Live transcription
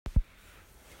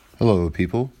Hello,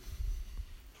 people.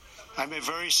 I'm a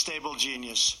very stable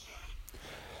genius.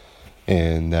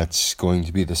 And that's going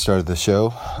to be the start of the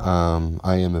show.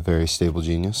 I am a very stable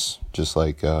genius, just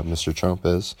like Mr. Trump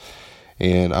is.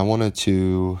 And I wanted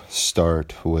to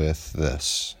start with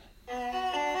this. What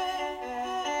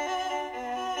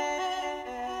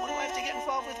do I have to get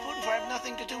involved with Putin for? I have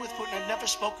nothing to do with Putin. I've never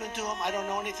spoken to him. I don't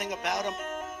know anything about him.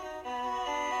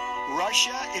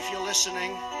 Russia, if you're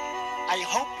listening, I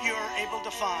hope you're able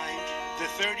to find the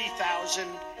 30,000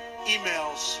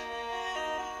 emails.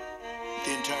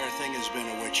 The entire thing has been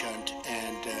a witch hunt,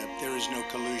 and there is no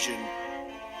collusion.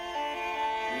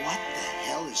 What the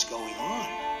hell is going on?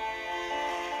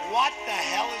 What the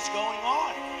hell is going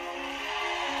on?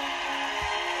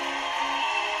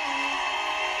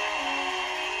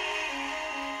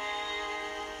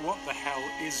 What the hell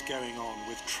is going on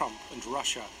with Trump and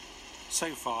Russia? So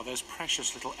far, there's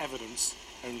precious little evidence,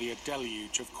 only a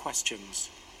deluge of questions.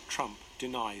 Trump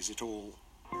denies it all.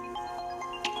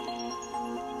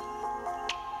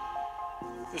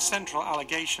 The central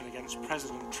allegation against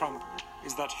President Trump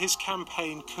is that his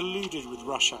campaign colluded with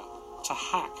Russia to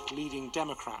hack leading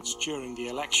Democrats during the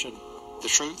election. The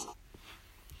truth?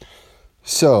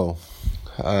 So,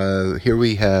 here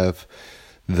we have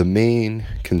the main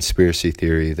conspiracy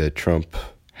theory that Trump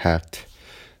hacked,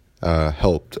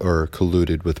 helped or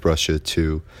colluded with Russia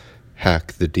to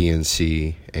hack the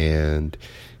DNC and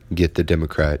get the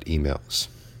Democrat emails.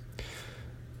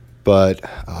 But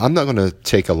I'm not going to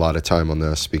take a lot of time on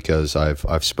this because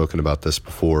I've spoken about this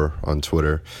before on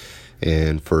Twitter.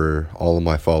 And for all of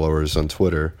my followers on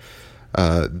Twitter,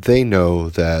 they know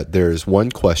that there is one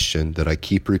question that I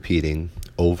keep repeating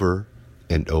over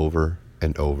and over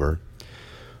and over.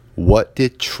 What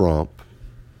did Trump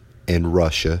and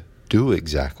Russia do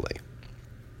exactly?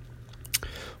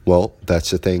 Well,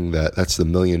 that's the $1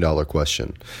 million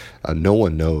question. No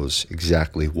one knows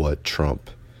exactly what Trump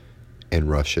and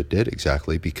Russia did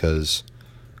exactly because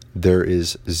there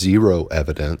is zero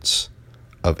evidence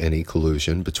of any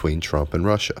collusion between Trump and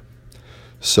Russia.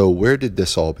 So where did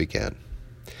this all begin?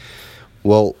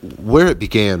 Well, where it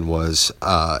began was,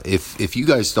 if you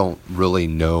guys don't really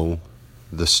know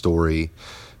the story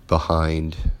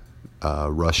behind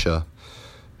Russia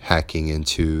hacking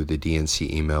into the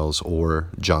DNC emails or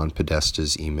John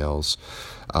Podesta's emails,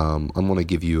 I'm going to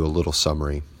give you a little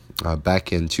summary.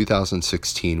 Back in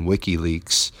 2016,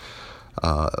 WikiLeaks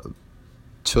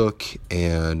took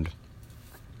and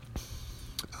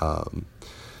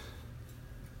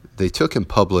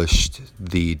published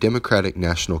the Democratic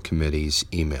National Committee's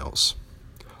emails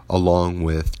along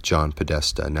with John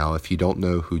Podesta. Now, if you don't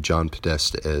know who John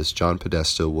Podesta is, John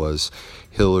Podesta was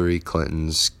Hillary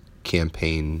Clinton's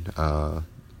campaign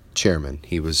chairman.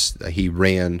 He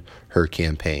ran her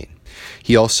campaign.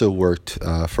 He also worked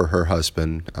for her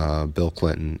husband, Bill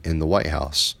Clinton, in the White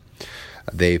House.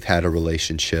 They've had a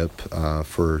relationship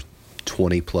for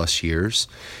 20 plus years,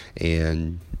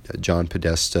 and John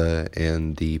Podesta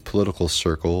in the political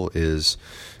circle is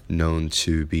known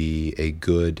to be a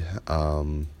good,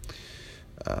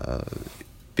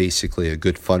 basically a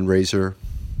good fundraiser.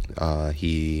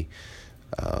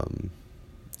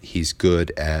 He's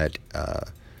good at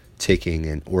taking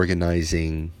and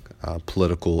organizing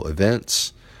political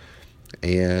events,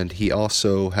 and he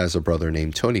also has a brother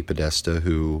named Tony Podesta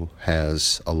who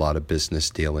has a lot of business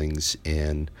dealings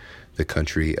in the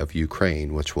country of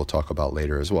Ukraine, which we'll talk about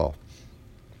later as well.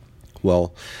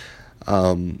 Well,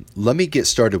 let me get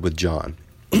started with John.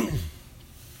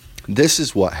 This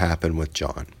is what happened with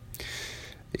John.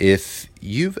 If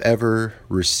you've ever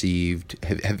received,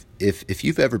 if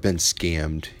you've ever been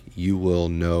scammed, you will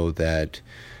know that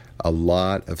a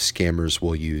lot of scammers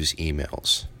will use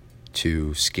emails to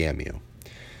scam you.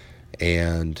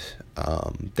 And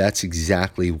that's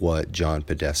exactly what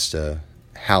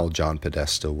how John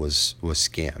Podesta was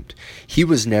scammed. He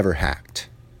was never hacked.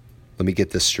 Let me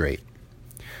get this straight.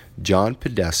 John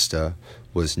Podesta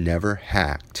was never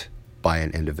hacked by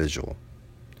an individual.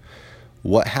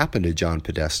 What happened to John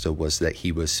Podesta was that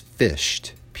he was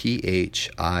phished, Phished.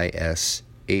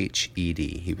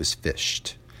 He was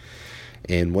phished.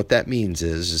 And what that means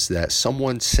is that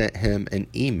someone sent him an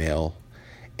email,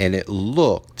 and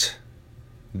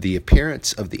the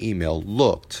appearance of the email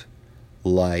looked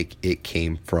like it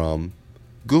came from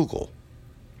Google.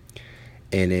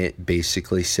 And it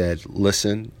basically said,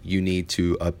 listen, you need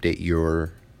to update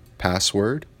your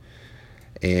password.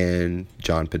 And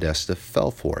John Podesta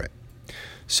fell for it.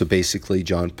 So basically,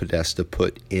 John Podesta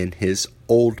put in his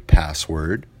old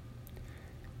password,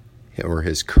 or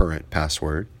his current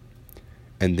password,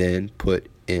 and then put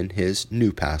in his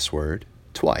new password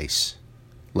twice.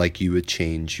 like you would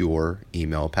change your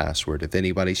email password. If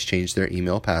anybody's changed their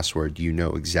email password, you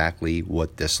know exactly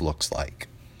what this looks like.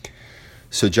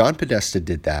 So John Podesta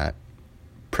did that,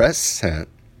 pressed sent,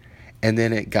 and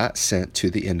then it got sent to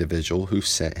the individual who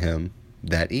sent him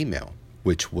that email,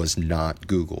 which was not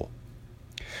Google.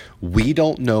 We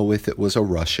don't know if it was a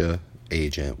Russia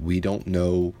agent. We don't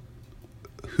know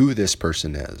who this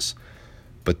person is,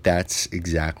 but that's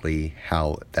exactly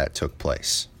how that took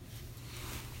place.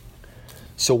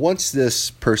 So once this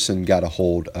person got a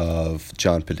hold of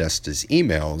John Podesta's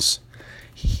emails,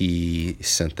 he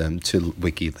sent them to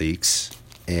WikiLeaks,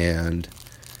 and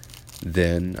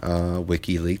then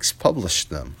WikiLeaks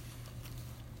published them.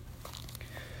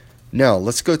 Now,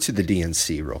 let's go to the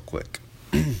DNC real quick.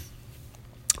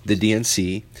 The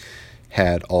DNC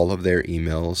had all of their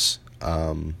emails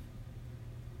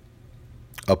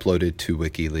uploaded to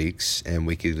WikiLeaks, and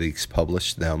WikiLeaks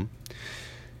published them.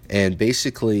 And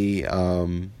basically,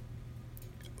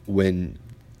 when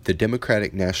the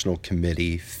Democratic National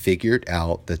Committee figured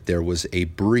out that there was a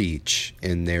breach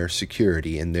in their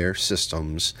security, in their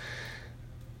systems,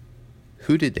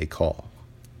 who did they call?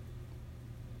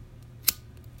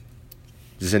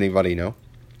 Does anybody know?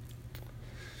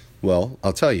 Well,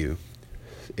 I'll tell you.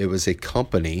 It was a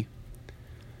company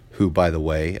who, by the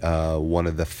way, one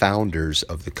of the founders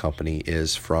of the company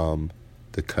is from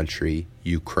the country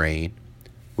Ukraine,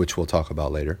 which we'll talk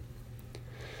about later.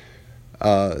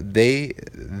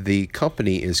 The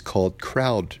company is called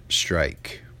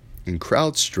CrowdStrike, and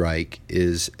CrowdStrike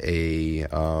is a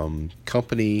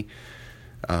company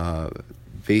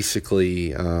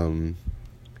basically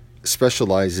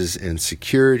specializes in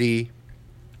security.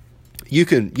 You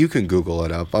can Google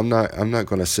it up. I'm not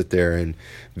going to sit there and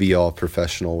be all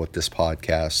professional with this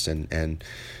podcast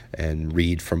and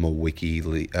read from a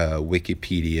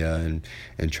Wikipedia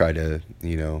and try to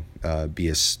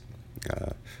be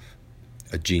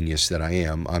a genius that I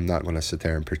am. I'm not going to sit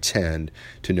there and pretend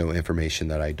to know information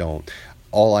that I don't.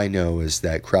 All I know is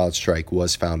that CrowdStrike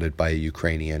was founded by a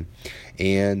Ukrainian,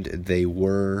 and they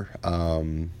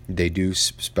do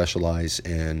specialize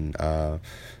in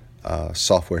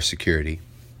software security.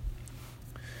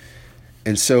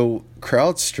 And so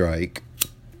CrowdStrike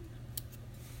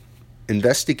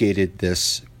investigated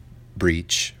this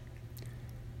breach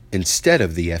instead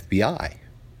of the FBI.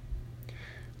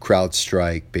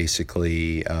 CrowdStrike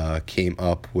basically came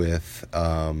up with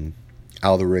algorithms.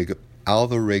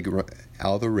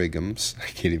 I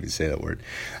can't even say that word.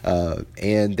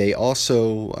 And they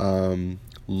also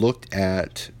looked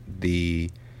at the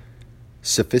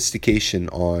sophistication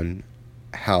on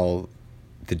how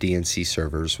the DNC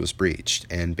servers was breached.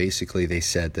 And basically they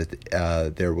said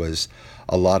that there was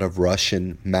a lot of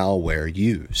Russian malware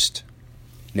used.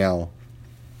 Now,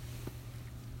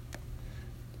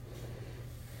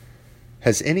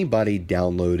 has anybody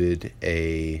downloaded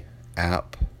a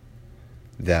app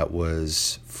that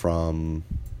was from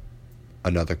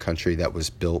another country, that was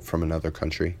built from another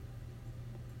country?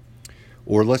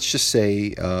 Or let's just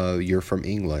say you're from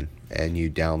England and you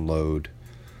download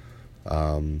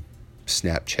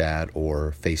Snapchat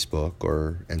or Facebook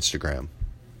or Instagram.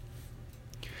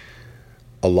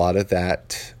 A lot of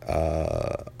that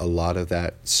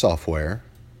software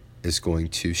is going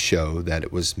to show that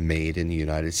it was made in the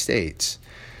United States.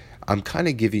 I'm kind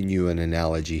of giving you an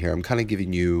analogy here. I'm kind of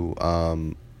giving you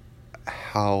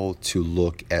how to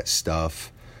look at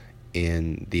stuff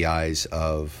in the eyes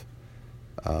of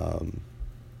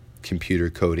computer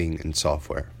coding and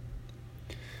software.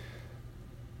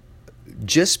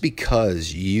 Just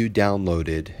because you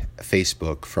downloaded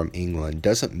Facebook from England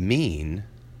doesn't mean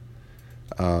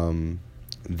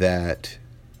that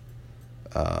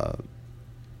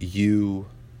you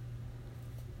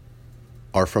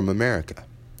are from America.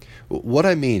 What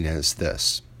I mean is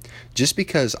this. Just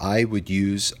because I would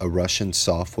use a Russian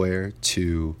software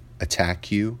to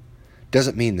attack you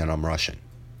doesn't mean that I'm Russian.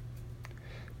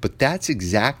 But that's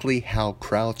exactly how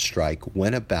CrowdStrike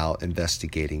went about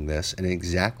investigating this, and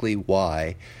exactly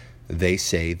why they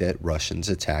say that Russians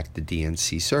attacked the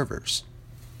DNC servers.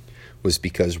 Was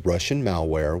because Russian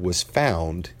malware was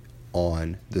found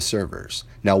on the servers.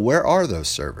 Now, where are those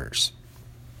servers?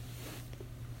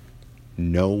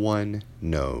 No one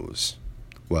knows.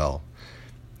 Well,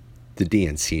 the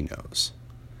DNC knows.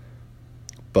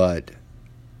 But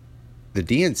the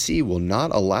DNC will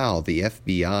not allow the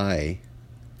FBI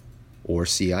or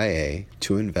CIA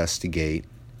to investigate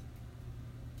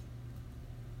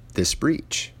this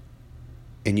breach.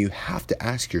 And you have to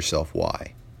ask yourself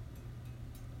why.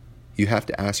 You have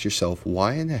to ask yourself,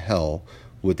 why in the hell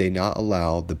would they not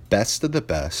allow the best of the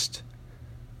best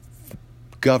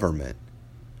government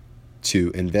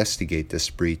to investigate this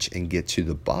breach and get to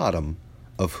the bottom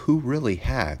of who really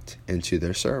hacked into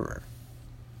their server.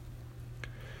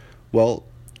 Well,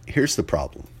 here's the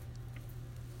problem.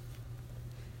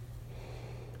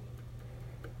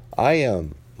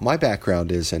 My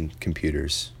background is in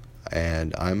computers,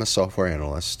 and I'm a software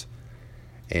analyst,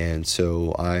 and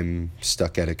so I'm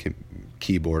stuck at a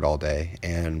keyboard all day,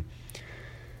 and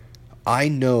I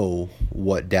know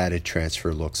what data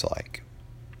transfer looks like.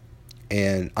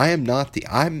 And I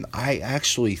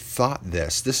actually thought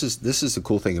this is the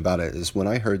cool thing about it, is when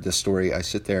I heard this story, I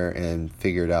sit there and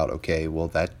figured out, okay,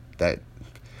 well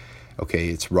okay,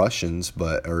 it's Russians,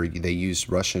 or they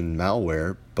used Russian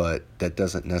malware, but that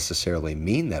doesn't necessarily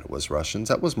mean that it was Russians.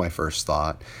 That was my first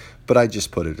thought, but I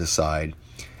just put it aside.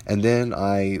 And then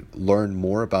I learned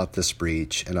more about this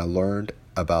breach, and I learned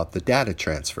about the data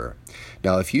transfer.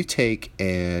 Now, if you take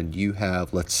and you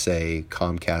have, let's say,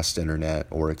 Comcast Internet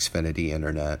or Xfinity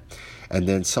Internet, and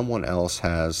then someone else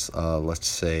has, let's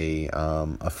say,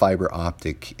 a fiber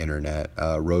optic Internet,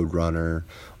 Roadrunner,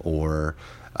 or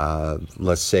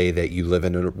let's say that you live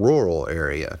in a rural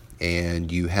area and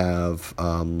you have,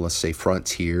 let's say,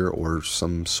 Frontier or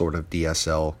some sort of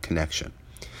DSL connection.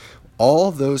 All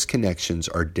of those connections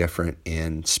are different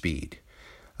in speed.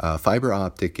 Fiber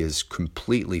optic is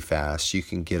completely fast. You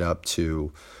can get up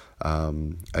to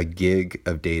a gig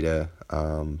of data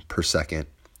per second,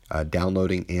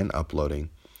 downloading and uploading.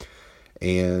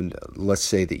 And let's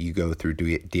say that you go through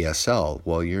DSL.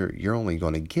 Well, you're only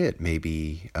going to get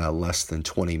maybe less than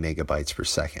 20 megabytes per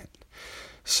second.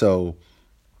 So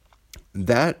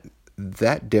that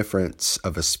difference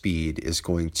of a speed is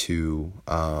going to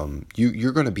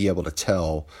you're going to be able to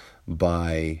tell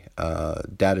by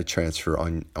data transfer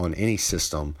on any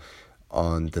system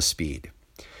on the speed.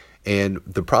 And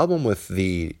the problem with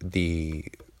the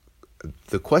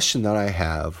question that I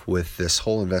have with this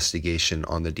whole investigation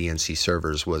on the DNC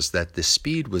servers was that the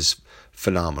speed was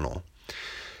phenomenal,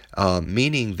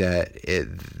 meaning that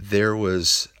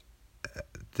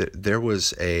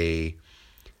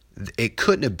it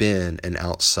couldn't have been an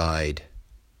outside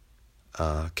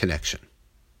connection.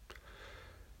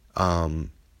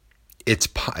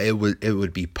 It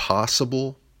would be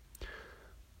possible,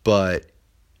 but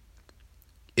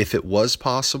if it was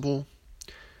possible,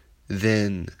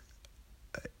 then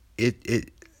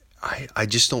I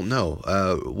just don't know.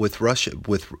 With Russia,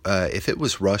 if it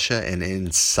was Russia and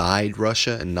inside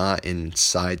Russia and not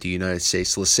inside the United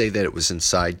States, let's say that it was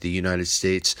inside the United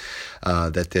States,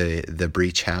 that the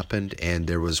breach happened, and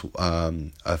there was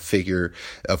a figure.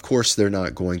 Of course, they're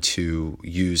not going to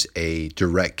use a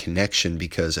direct connection,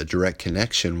 because a direct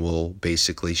connection will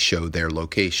basically show their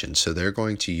location. So they're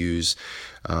going to use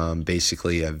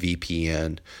basically a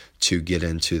VPN to get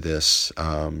into this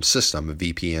system. A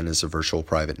VPN is a virtual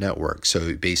private network.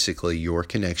 So basically your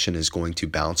connection is going to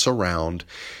bounce around,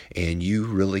 and you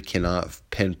really cannot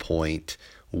pinpoint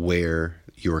where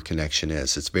your connection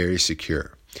is. It's very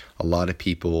secure. A lot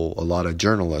of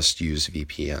journalists use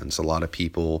VPNs. A lot of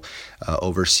people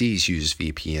overseas use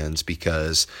VPNs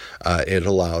because it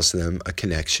allows them a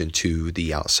connection to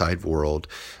the outside world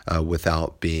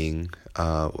without being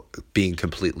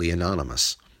completely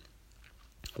anonymous.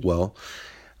 Well,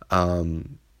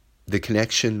 the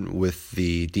connection with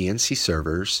the DNC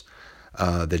servers,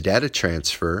 the data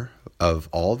transfer of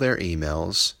all their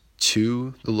emails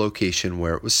to the location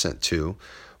where it was sent to,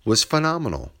 was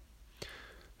phenomenal.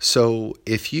 So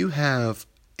if you have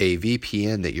a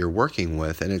VPN that you're working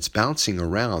with and it's bouncing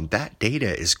around, that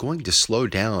data is going to slow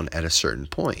down at a certain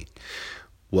point.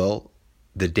 Well,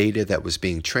 the data that was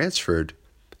being transferred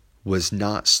was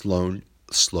not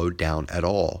slowed down at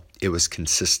all. It was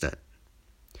consistent,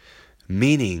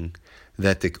 meaning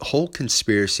that the whole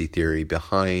conspiracy theory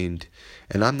behind,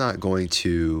 and I'm not going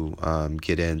to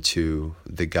get into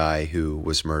the guy who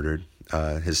was murdered.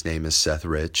 His name is Seth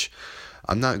Rich.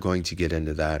 I'm not going to get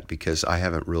into that because I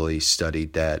haven't really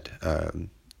studied that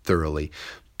thoroughly.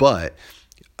 But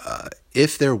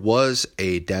if there was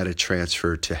a data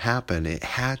transfer to happen, it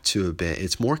had to have been,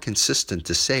 it's more consistent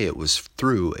to say it was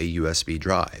through a USB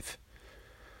drive.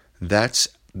 That's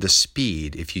the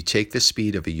speed. If you take the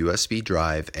speed of a USB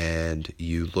drive and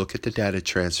you look at the data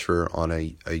transfer on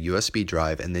a USB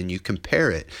drive and then you compare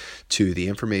it to the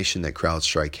information that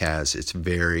CrowdStrike has, it's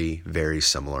very, very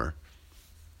similar.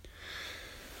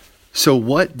 So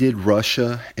what did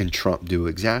Russia and Trump do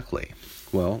exactly?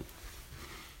 Well,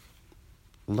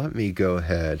 let me go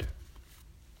ahead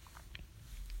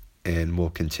and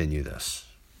we'll continue this.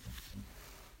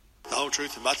 The whole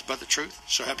truth about the truth,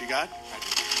 so help you God.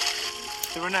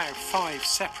 There are now 5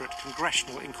 separate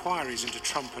congressional inquiries into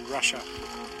Trump and Russia.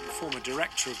 The former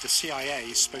director of the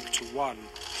CIA spoke to one.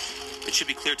 It should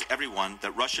be clear to everyone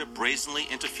that Russia brazenly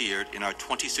interfered in our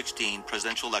 2016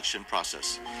 presidential election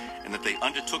process, and that they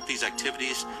undertook these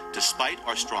activities despite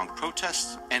our strong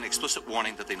protests and explicit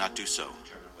warning that they not do so.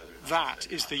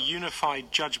 That is the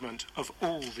unified judgment of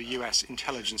all the US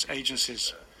intelligence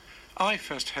agencies. I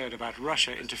first heard about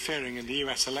Russia interfering in the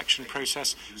US election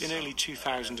process in early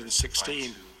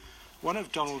 2016. One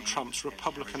of Donald Trump's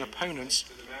Republican opponents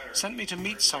sent me to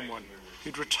meet someone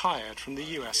who'd retired from the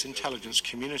US intelligence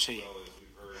community.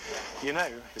 You know,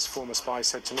 his former spy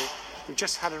said to me, we've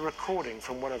just had a recording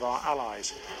from one of our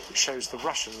allies which shows the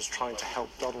Russians trying to help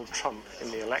Donald Trump in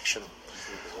the election.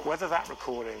 Whether that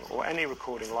recording or any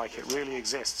recording like it really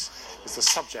exists is the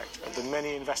subject of the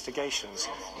many investigations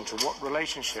into what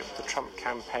relationship the Trump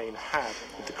campaign had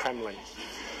with the Kremlin.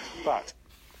 But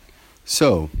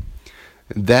so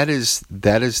that is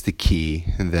the key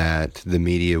that the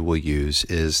media will use,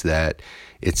 is that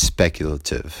it's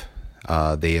speculative.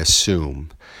 They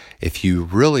assume. If you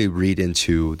really read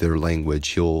into their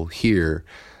language, you'll hear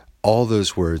all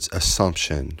those words: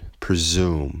 assumption,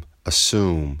 presume,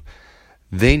 assume.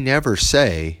 They never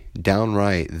say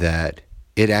downright that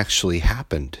it actually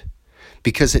happened,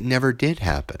 because it never did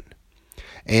happen.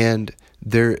 And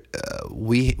this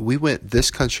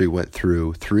country went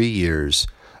through 3 years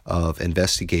of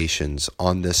investigations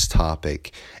on this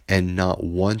topic, and not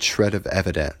one shred of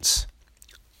evidence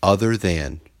other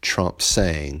than Trump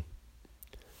saying,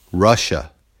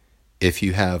 Russia, if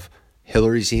you have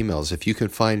Hillary's emails, if you can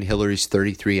find Hillary's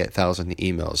 33,000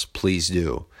 emails, please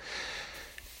do.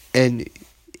 And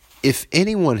if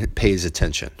anyone pays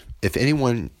attention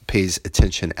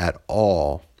at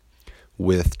all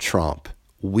with Trump,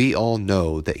 we all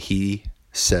know that he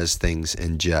says things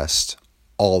in jest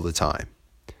all the time.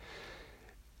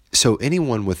 So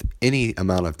anyone with any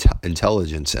amount of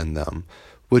intelligence in them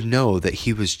would know that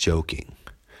he was joking.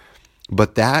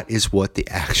 But that is what the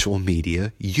actual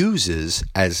media uses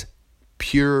as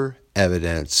pure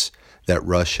evidence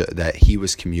that he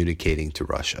was communicating to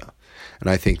Russia. And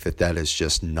I think that is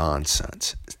just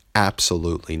nonsense.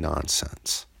 Absolutely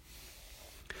nonsense.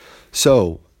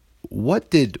 So, what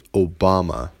did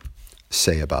Obama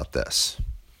say about this?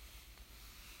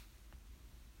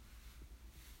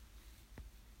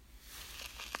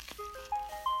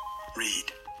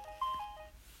 Read.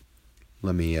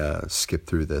 Let me skip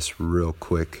through this real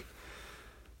quick.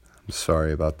 I'm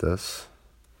sorry about this.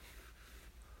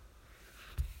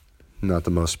 Not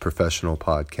the most professional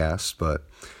podcast, but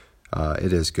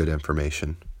it is good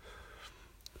information.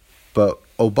 But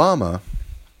Obama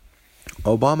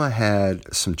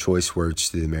had some choice words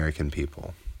to the American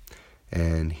people.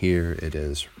 And here it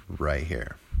is right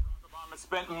here. Obama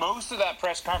spent most of that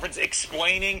press conference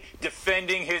explaining,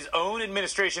 defending his own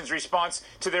administration's response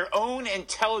to their own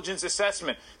intelligence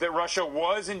assessment that Russia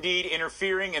was indeed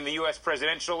interfering in the U.S.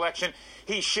 presidential election.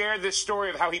 He shared this story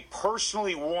of how he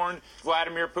personally warned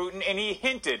Vladimir Putin, and he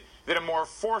hinted that a more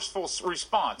forceful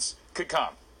response could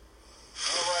come.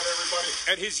 All right,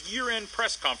 everybody. At his year-end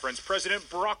press conference, President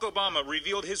Barack Obama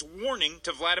revealed his warning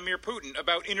to Vladimir Putin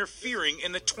about interfering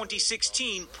in the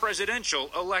 2016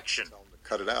 presidential election.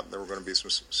 Cut it out, and there were going to be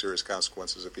some serious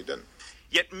consequences if he didn't.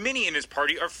 Yet many in his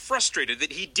party are frustrated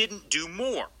that he didn't do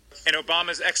more. And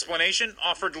Obama's explanation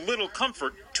offered little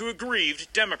comfort to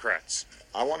aggrieved Democrats.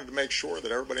 I wanted to make sure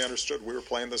that everybody understood we were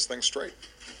playing this thing straight,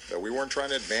 that we weren't trying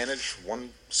to advantage one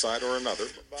side or another.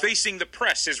 Facing the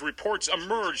press as reports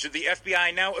emerged that the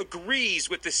FBI now agrees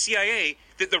with the CIA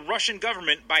that the Russian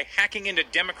government, by hacking into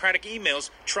Democratic emails,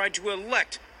 tried to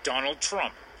elect Donald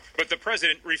Trump. But the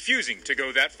president refusing to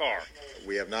go that far.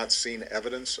 We have not seen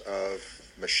evidence of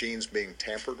machines being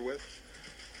tampered with,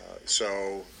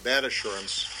 so that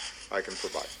assurance I can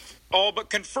provide. All but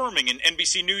confirming an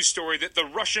NBC News story that the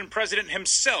Russian president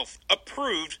himself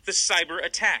approved the cyber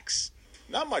attacks.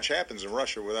 Not much happens in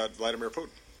Russia without Vladimir Putin.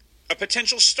 A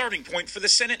potential starting point for the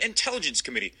Senate Intelligence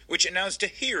Committee, which announced a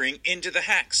hearing into the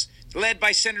hacks, led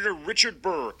by Senator Richard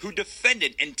Burr, who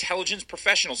defended intelligence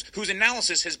professionals whose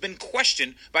analysis has been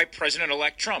questioned by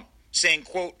President-elect Trump, saying,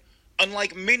 quote,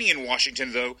 unlike many in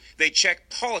Washington, though, they check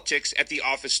politics at the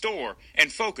office door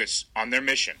and focus on their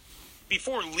mission.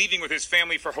 Before leaving with his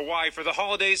family for Hawaii for the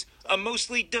holidays, a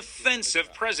mostly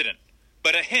defensive president,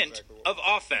 but a hint of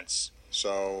offense.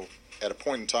 So at a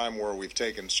point in time where we've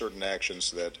taken certain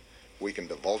actions that we can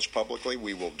divulge publicly,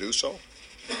 we will do so.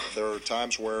 There are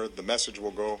times where the message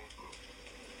will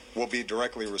be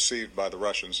directly received by the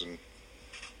Russians and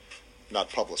not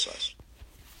publicized.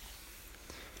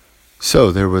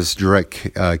 So there was direct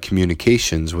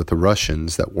communications with the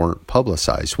Russians that weren't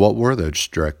publicized. What were those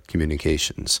direct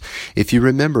communications? If you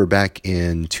remember back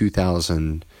in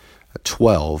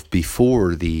 2012,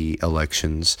 before the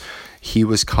elections,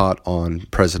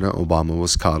 President Obama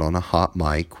was caught on a hot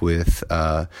mic with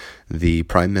the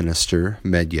Prime Minister,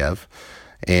 Medvedev,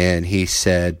 and he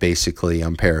said, basically,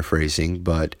 I'm paraphrasing,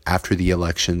 but after the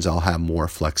elections, I'll have more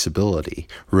flexibility.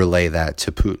 Relay that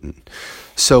to Putin.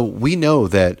 So we know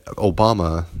that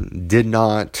Obama did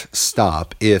not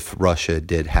stop if Russia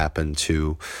did happen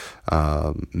to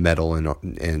meddle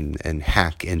and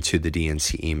hack into the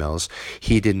DNC emails.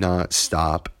 He did not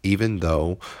stop, even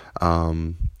though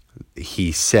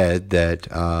he said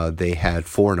that they had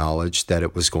foreknowledge that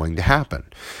it was going to happen.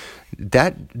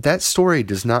 That story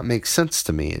does not make sense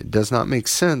to me. It does not make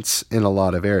sense in a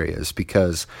lot of areas,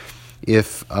 because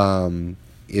if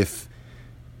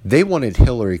they wanted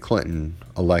Hillary Clinton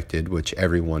elected, which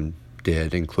everyone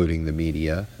did, including the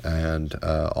media and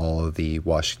all of the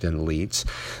Washington elites,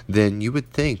 then you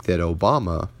would think that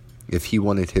Obama, if he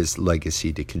wanted his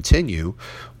legacy to continue,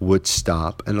 would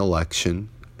stop an election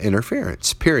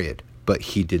interference, period. But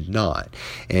he did not.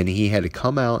 And he had to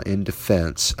come out in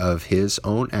defense of his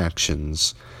own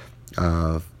actions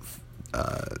for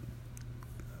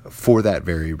that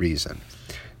very reason.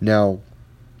 Now,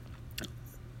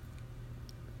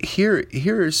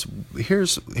 here's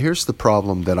the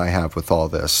problem that I have with all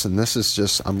this, and this is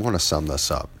just, I'm going to sum this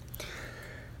up.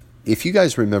 If you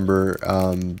guys remember,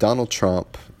 Donald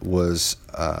Trump was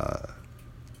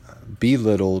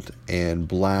belittled and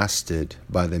blasted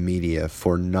by the media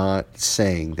for not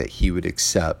saying that he would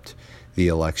accept the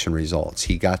election results.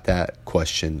 He got that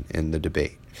question in the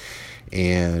debate.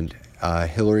 And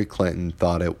Hillary Clinton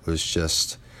thought it was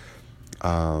just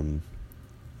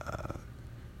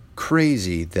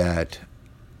crazy that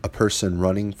a person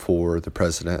running for the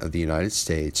President of the United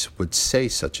States would say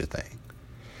such a thing.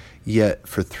 Yet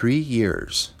for 3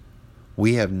 years,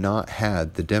 we have not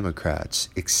had the Democrats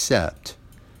accept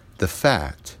the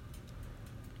fact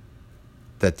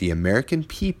that the American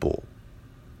people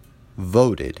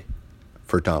voted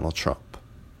for Donald Trump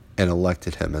and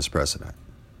elected him as president.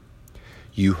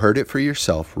 You heard it for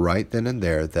yourself right then and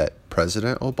there that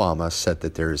President Obama said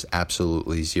that there is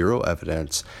absolutely zero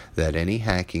evidence that any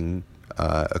hacking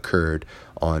occurred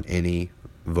on any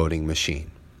voting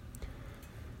machine.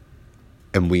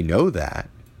 And we know that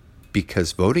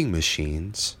because voting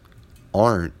machines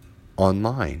aren't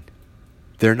online.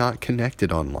 They're not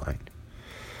connected online.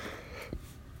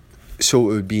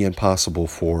 So it would be impossible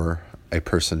for a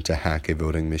person to hack a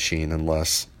voting machine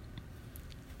unless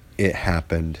it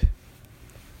happened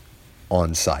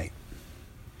on site.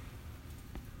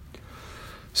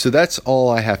 So that's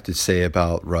all I have to say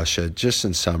about Russia. Just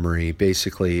in summary,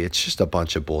 basically, it's just a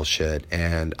bunch of bullshit.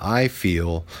 And I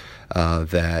feel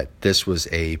that this was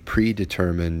a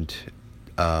predetermined,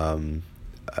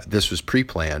 this was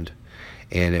pre-planned,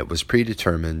 and it was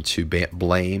predetermined to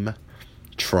blame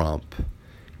Trump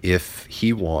if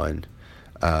he won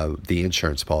the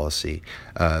insurance policy.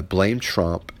 Blame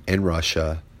Trump and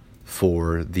Russia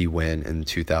for the win in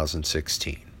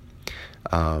 2016.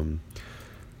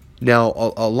 Now,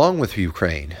 along with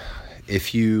Ukraine,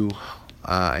 if you,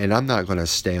 and I'm not going to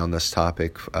stay on this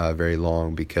topic very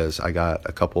long because I got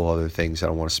a couple other things that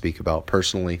I want to speak about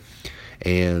personally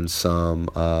and some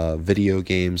video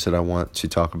games that I want to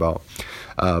talk about.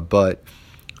 But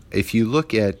if you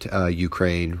look at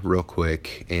Ukraine real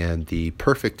quick and the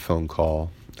perfect phone call,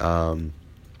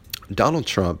 Donald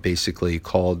Trump basically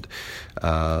called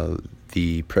the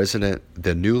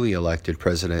newly elected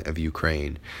president of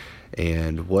Ukraine,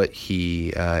 and what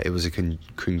it was a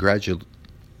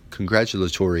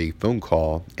congratulatory phone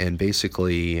call, and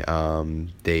basically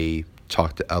they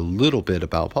talked a little bit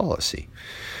about policy.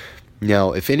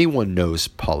 Now, if anyone knows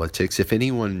politics, if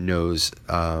anyone knows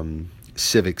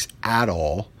civics at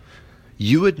all,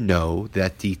 you would know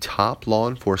that the top law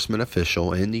enforcement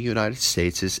official in the United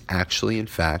States is actually, in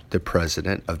fact, the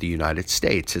President of the United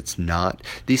States. It's not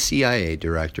the CIA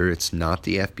director. It's not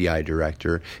the FBI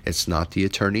director. It's not the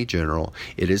Attorney General.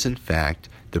 It is, in fact,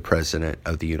 the President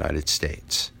of the United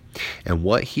States. And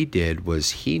what he did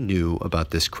was he knew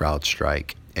about this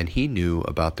CrowdStrike, and he knew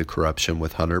about the corruption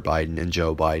with Hunter Biden and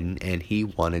Joe Biden, and he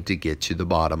wanted to get to the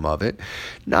bottom of it,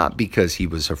 not because he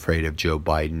was afraid of Joe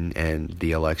Biden and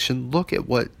the election. Look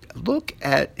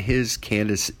at his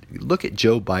candidacy. Look at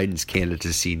Joe Biden's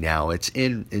candidacy now. It's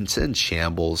in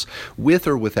shambles. With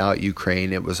or without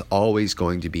Ukraine, it was always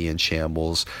going to be in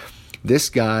shambles. This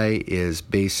guy is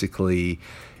basically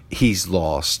he's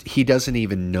lost. He doesn't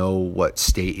even know what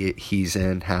state he's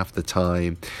in half the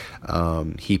time.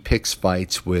 He picks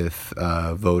fights with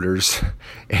voters,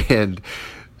 and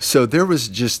so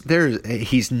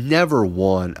he's never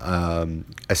won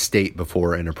a state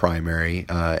before in a primary,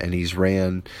 and he's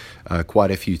ran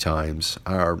quite a few times,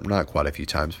 or not quite a few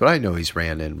times, but I know he's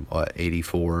ran in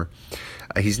 84.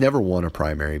 He's never won a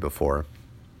primary before.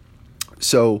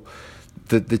 So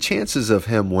the chances of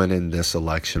him winning this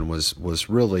election was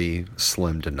really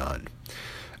slim to none.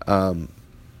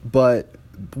 But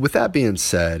with that being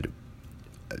said,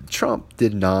 Trump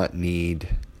did not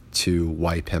need to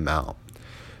wipe him out.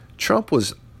 Trump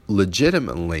was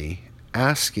legitimately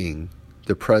asking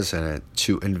the president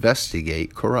to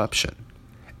investigate corruption.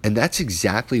 And that's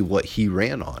exactly what he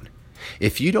ran on.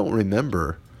 If you don't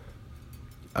remember,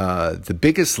 the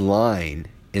biggest line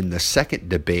in the second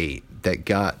debate that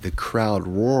got the crowd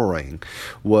roaring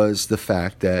was the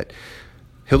fact that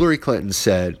Hillary Clinton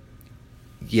said,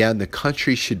 yeah, and the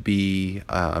country should be,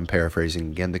 I'm paraphrasing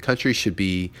again, the country should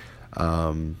be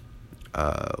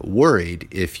worried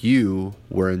if you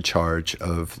were in charge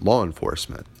of law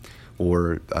enforcement,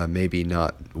 or maybe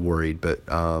not worried, but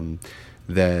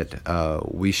that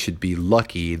we should be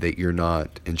lucky that you're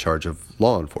not in charge of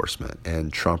law enforcement.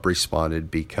 And Trump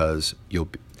responded, because you'll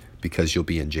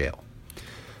be in jail.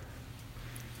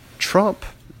 Trump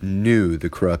knew the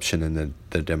corruption in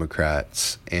the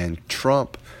Democrats, and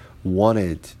Trump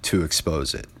wanted to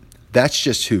expose it. That's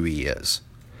just who he is.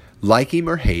 Like him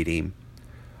or hate him,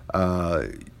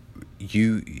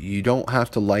 you don't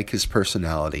have to like his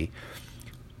personality,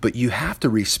 but you have to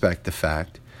respect the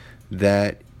fact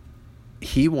that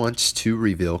he wants to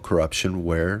reveal corruption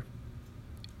where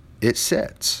it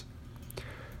sits.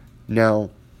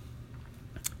 Now,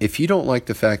 if you don't like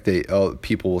the fact that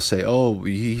people will say, "Oh,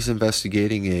 he's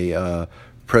investigating a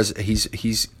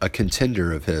he's a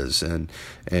contender of his,"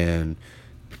 and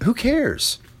who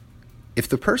cares? If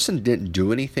the person didn't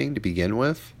do anything to begin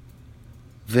with,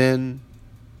 then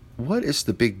what is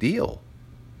the big deal,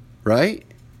 right?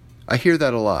 I hear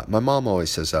that a lot. My mom always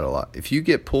says that a lot. If you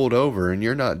get pulled over and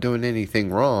you're not doing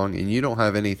anything wrong and you don't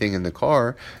have anything in the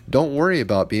car, don't worry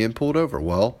about being pulled over.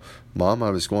 Well, Mom, I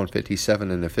was going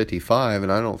 57 and a 55,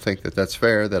 and I don't think that that's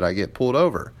fair that I get pulled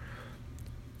over.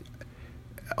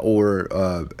 Or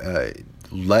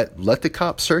let the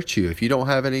cops search you if you don't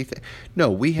have anything. No,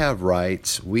 we have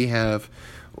rights. We have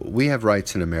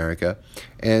rights in America,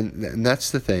 and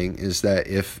that's the thing, is that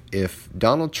if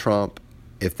Donald Trump,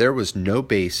 if there was no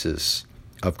basis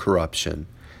of corruption,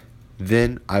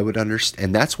 then I would understand.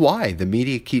 And that's why the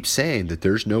media keeps saying that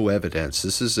there's no evidence.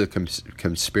 This is a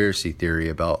conspiracy theory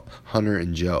about Hunter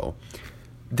and Joe.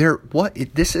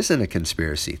 This isn't a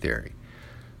conspiracy theory.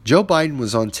 Joe Biden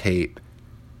was on tape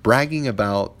bragging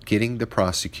about getting the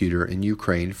prosecutor in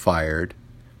Ukraine fired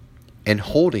and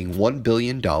holding $1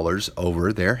 billion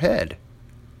over their head.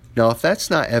 Now, if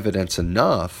that's not evidence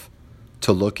enough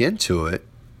to look into it,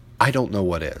 I don't know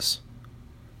what is.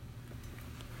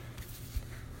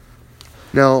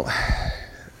 Now,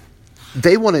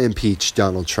 they want to impeach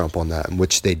Donald Trump on that, in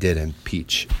which they did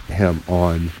impeach him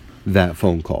on that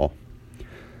phone call.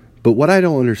 But what I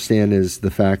don't understand is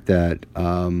the fact that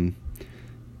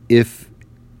if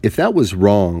that was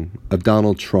wrong of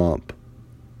Donald Trump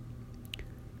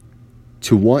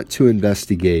to want to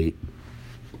investigate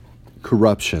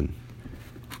corruption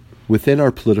within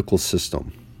our political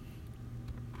system,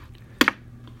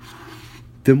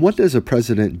 then what does a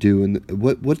president do? And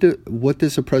what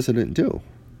does a president do?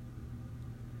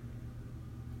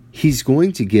 He's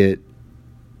going to get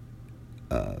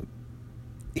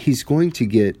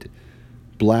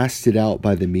blasted out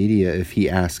by the media if he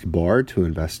asks Barr to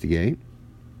investigate.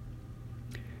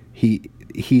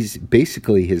 He's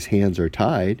basically, his hands are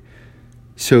tied.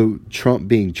 So Trump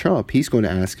being Trump, he's going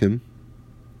to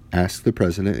ask the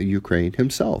president of Ukraine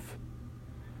himself.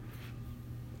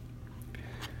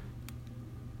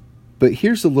 But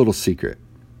here's a little secret.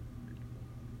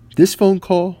 This phone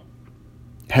call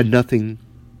had nothing,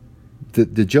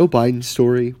 the Joe Biden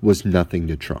story was nothing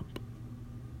to Trump.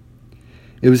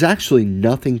 It was actually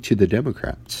nothing to the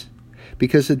Democrats,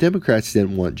 because the Democrats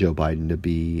didn't want Joe Biden to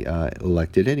be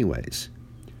elected anyways.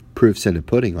 Proof's in the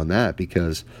pudding on that,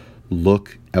 because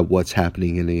look at what's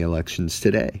happening in the elections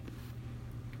today.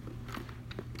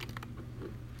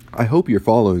 I hope you're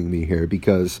following me here,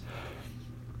 because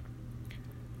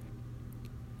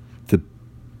the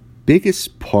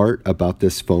biggest part about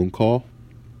this phone call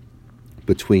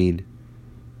between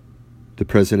the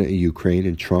president of Ukraine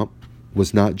and Trump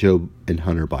was not Joe and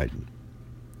Hunter Biden.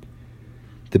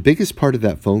 The biggest part of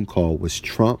that phone call was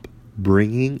Trump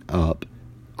bringing up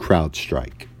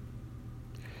CrowdStrike.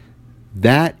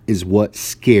 That is what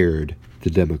scared the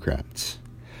Democrats.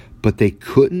 But they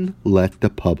couldn't let the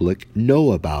public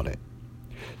know about it.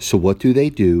 So what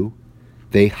do?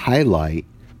 They highlight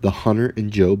the Hunter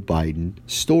and Joe Biden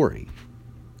story.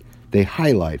 They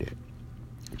highlight it.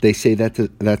 They say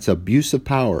that's abuse of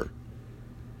power.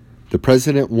 The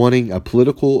president wanting a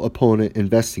political opponent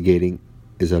investigating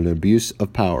is an abuse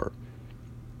of power.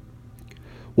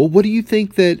 Well, what do you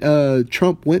think that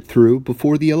Trump went through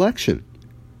before the election?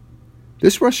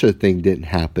 This Russia thing didn't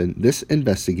happen. This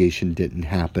investigation didn't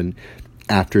happen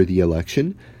after the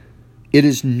election. It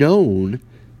is known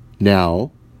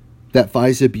now that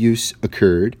FISA abuse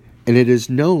occurred, and it is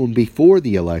known before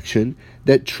the election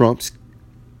that Trump's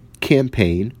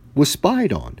campaign was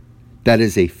spied on. That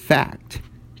is a fact.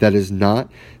 That is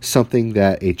not something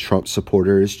that a Trump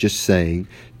supporter is just saying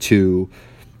to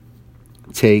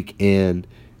take and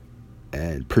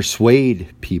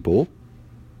persuade people.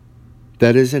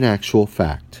 That is an actual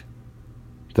fact.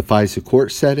 The FISA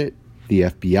court said it. The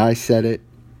FBI said it.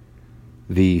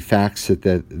 The facts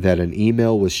that an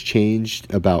email was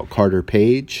changed about Carter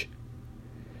Page.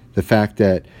 The fact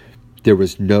that there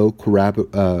was nothing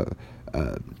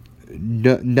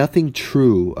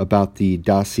true about the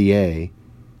dossier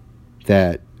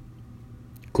that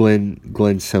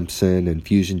Glenn Simpson and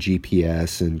Fusion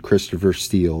GPS and Christopher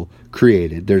Steele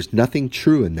created. There's nothing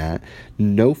true in that.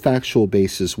 No factual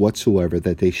basis whatsoever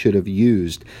that they should have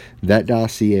used that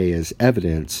dossier as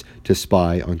evidence to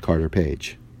spy on Carter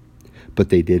Page. But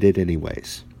they did it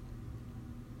anyways.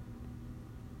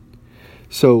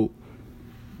 So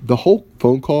the whole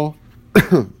phone call,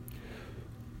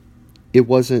 it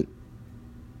wasn't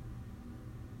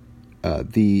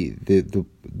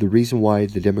the reason why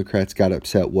the Democrats got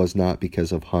upset was not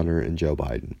because of Hunter and Joe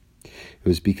Biden. It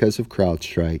was because of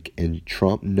CrowdStrike, and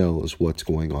Trump knows what's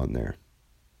going on there.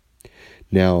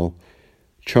 Now,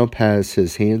 Trump has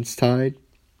his hands tied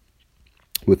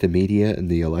with the media and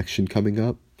the election coming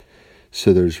up.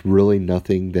 So there's really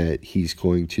nothing that he's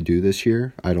going to do this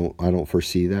year. I don't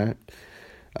foresee that.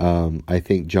 I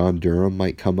think John Durham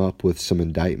might come up with some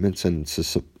indictments and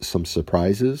some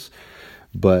surprises.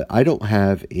 But I don't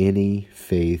have any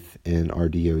faith in our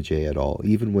DOJ at all,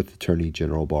 even with Attorney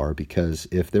General Barr, because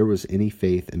if there was any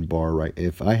faith in Barr,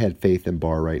 if I had faith in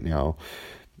Barr right now,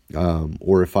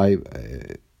 or if I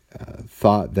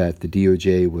thought that the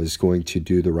DOJ was going to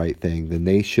do the right thing, then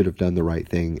they should have done the right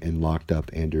thing and locked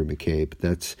up Andrew McCabe.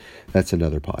 That's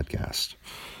another podcast.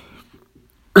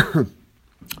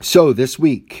 So this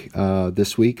week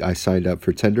I signed up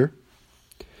for Tinder.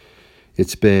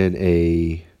 It's been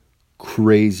a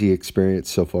crazy experience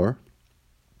so far.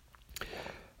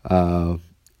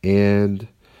 And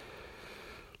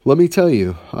let me tell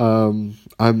you, I'm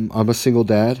a single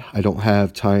dad. I don't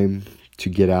have time to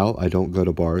get out. I don't go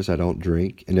to bars. I don't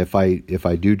drink. And if I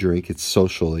do drink, it's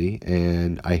socially,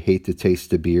 and I hate the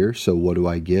taste of beer. So what do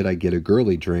I get? I get a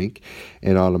girly drink,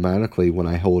 and automatically when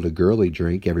I hold a girly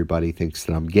drink, everybody thinks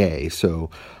that I'm gay.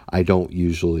 So I don't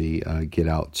usually get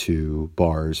out to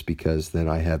bars because then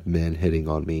I have men hitting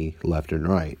on me left and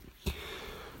right.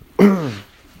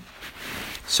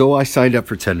 So I signed up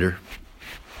for Tinder,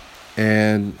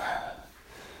 and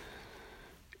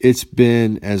it's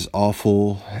been as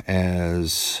awful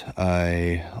as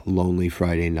a lonely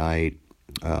Friday night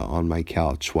on my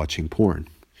couch watching porn.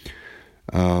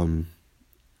 I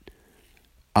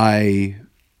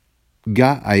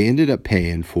ended up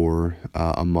paying for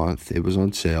a month. It was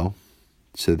on sale,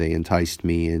 so they enticed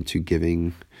me into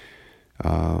giving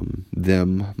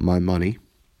them my money.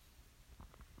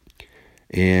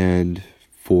 And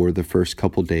for the first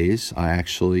couple days, I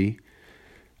actually,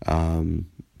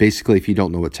 basically, if you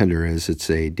don't know what Tinder is, it's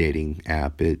a dating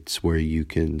app. It's where you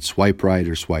can swipe right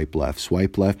or swipe left.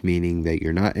 Swipe left meaning that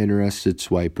you're not interested.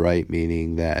 Swipe right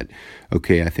meaning that,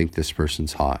 okay, I think this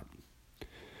person's hot.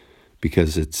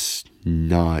 Because it's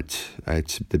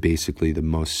basically the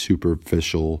most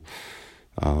superficial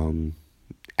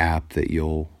app that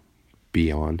you'll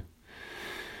be on.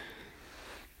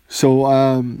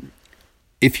 So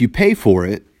if you pay for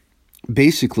it,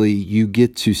 basically you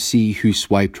get to see who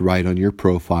swiped right on your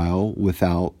profile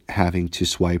without having to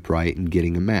swipe right and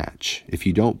getting a match. If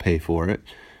you don't pay for it,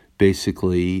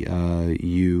 basically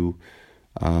you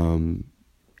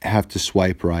have to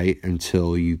swipe right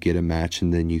until you get a match,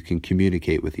 and then you can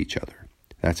communicate with each other.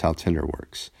 That's how Tinder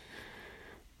works.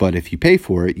 But if you pay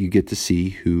for it, you get to see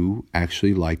who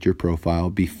actually liked your profile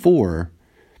before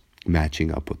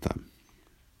matching up with them.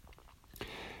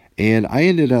 And I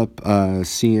ended up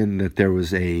seeing that there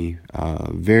was a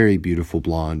very beautiful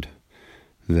blonde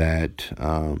that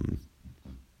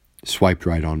swiped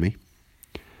right on me.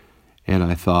 And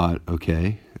I thought,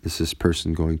 okay, Is this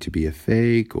person going to be a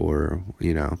fake, or,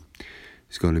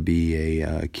 is going to be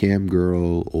a cam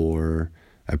girl or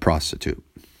a prostitute?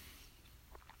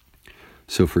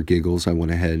 So for giggles, I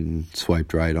went ahead and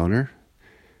swiped right on her.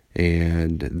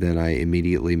 And then I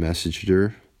immediately messaged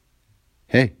her,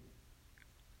 hey.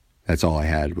 That's all I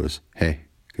had was, hey,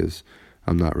 because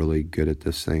I'm not really good at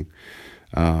this thing.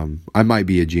 I might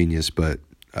be a genius, but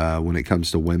when it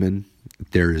comes to women,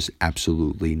 there is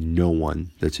absolutely no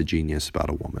one that's a genius about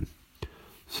a woman.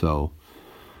 So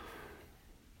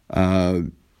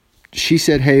she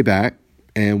said hey back,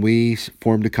 and we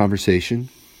formed a conversation.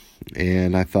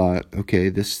 And I thought, okay,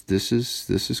 this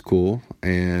is cool.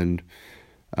 And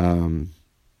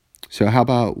so how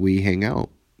about we hang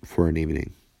out for an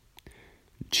evening?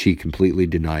 She completely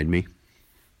denied me.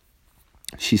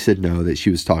 She said no, that she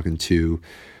was talking to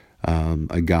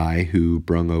a guy who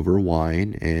brung over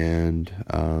wine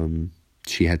and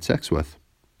she had sex with.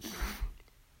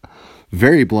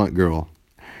 Very blunt girl.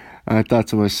 I thought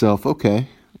to myself, okay,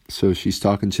 so she's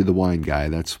talking to the wine guy.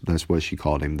 That's what she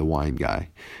called him, the wine guy.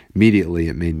 Immediately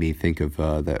it made me think of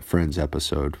that Friends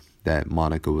episode that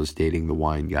Monica was dating the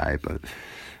wine guy, but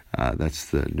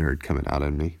that's the nerd coming out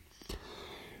in me.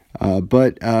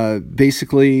 But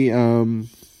basically,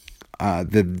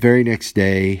 the very next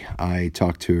day I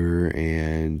talked to her,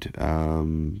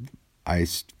 and I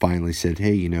finally said,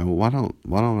 hey, why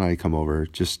don't I come over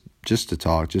just to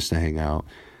talk, just to hang out?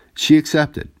 She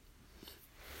accepted.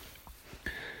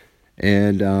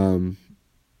 And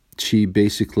she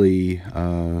basically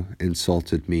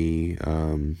insulted me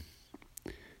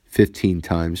 15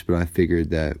 times, but I figured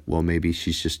that, well, maybe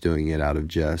she's just doing it out of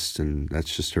jest, and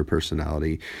that's just her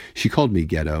personality. She called me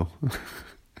ghetto.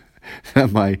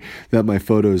 that my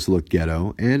photos look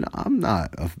ghetto, and I'm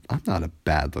not a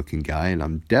bad looking guy, and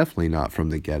I'm definitely not from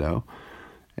the ghetto.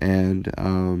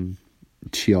 And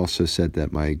she also said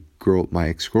that my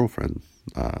ex-girlfriend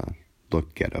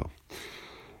looked ghetto.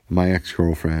 My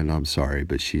ex-girlfriend, I'm sorry,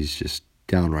 but she's just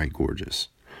downright gorgeous.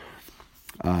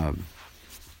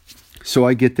 So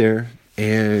I get there,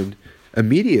 and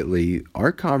immediately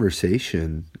our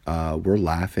conversation, we're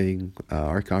laughing.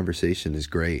 Our conversation is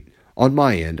great on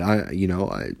my end.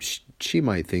 She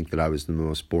might think that I was the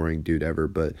most boring dude ever,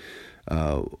 but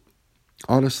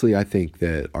honestly, I think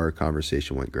that our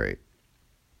conversation went great.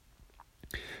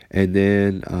 And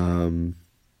then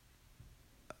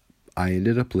I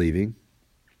ended up leaving,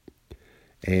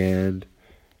 and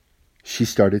she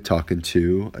told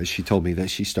me that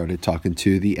she started talking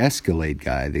to the Escalade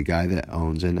guy, the guy that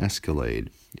owns an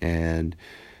Escalade. And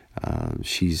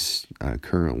she's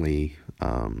currently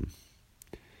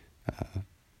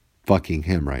fucking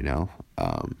him right now.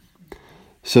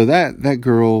 So that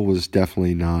girl was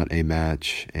definitely not a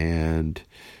match. And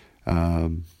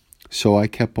so I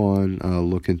kept on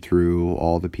looking through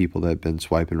all the people that had been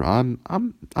swiping.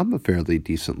 I'm a fairly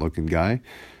decent looking guy.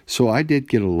 So I did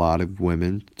get a lot of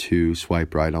women to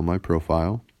swipe right on my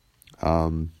profile.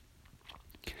 But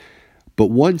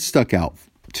one stuck out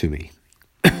to me.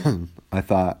 I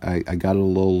thought I got a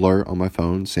little alert on my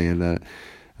phone saying that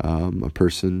a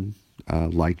person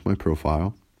liked my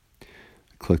profile. I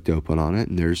clicked open on it,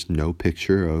 and there's no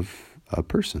picture of a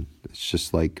person. It's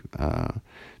just like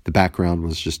the background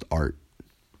was just art.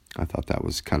 I thought that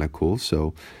was kind of cool.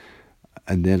 So,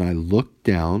 and then I looked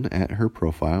down at her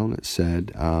profile, and it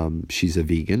said she's a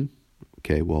vegan.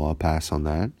 Okay, well, I'll pass on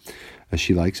that.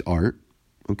 She likes art.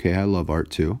 Okay, I love art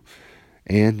too.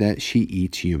 And that she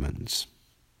eats humans.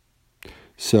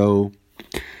 So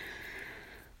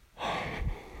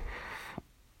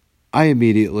I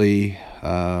immediately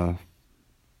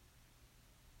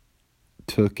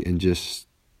took and just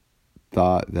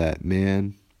thought that,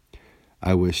 man,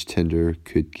 I wish Tinder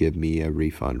could give me a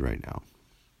refund right now.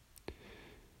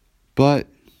 But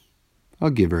I'll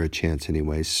give her a chance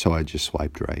anyways, so I just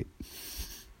swiped right.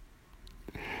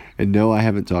 And no, I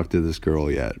haven't talked to this girl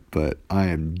yet, but I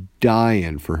am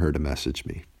dying for her to message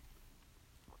me.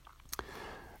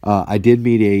 I did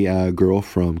meet a girl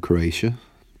from Croatia,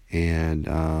 and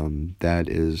that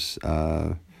is,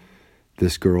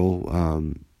 this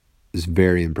girl is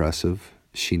very impressive.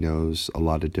 She knows a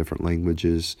lot of different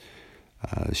languages.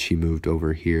 She moved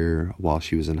over here while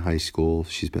she was in high school.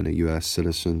 She's been a U.S.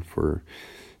 citizen for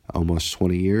almost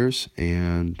 20 years,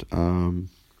 and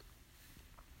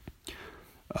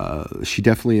she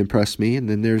definitely impressed me. And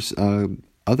then there's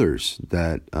others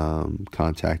that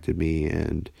contacted me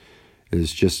and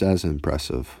is just as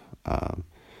impressive.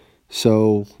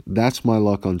 So that's my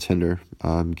luck on Tinder.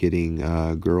 I'm getting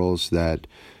girls that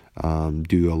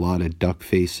do a lot of duck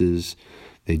faces.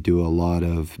 They do a lot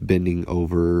of bending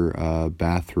over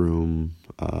bathroom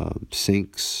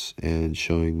syncs and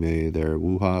showing me their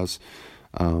woo-ha's.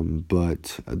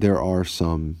 But there are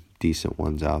some decent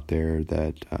ones out there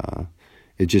that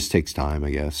it just takes time,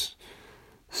 I guess.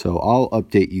 So I'll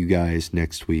update you guys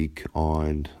next week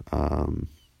on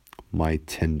my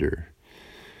Tinder.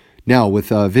 Now, with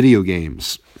video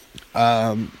games,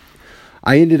 I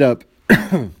ended up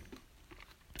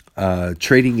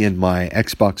trading in my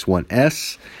Xbox One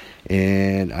S,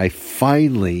 and I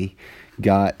finally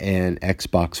got an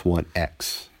Xbox One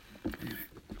X.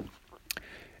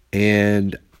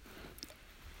 And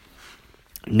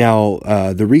now,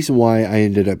 the reason why I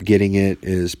ended up getting it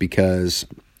is because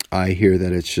I hear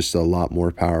that it's just a lot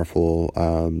more powerful.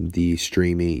 The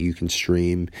streaming, you can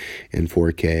stream in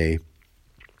 4K,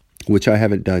 which I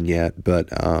haven't done yet, but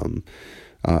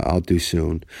I'll do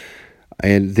soon.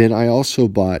 And then I also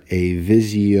bought a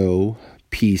Vizio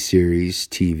P-Series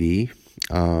TV.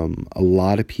 A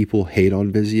lot of people hate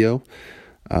on Vizio.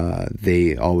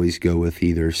 They always go with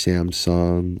either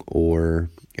Samsung or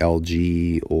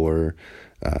LG or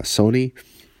Sony.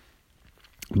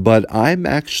 But I'm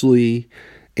actually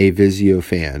a Vizio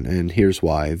fan, and here's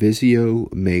why.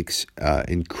 Vizio makes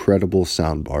incredible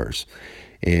sound bars.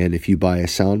 And if you buy a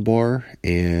sound bar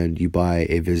and you buy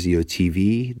a Vizio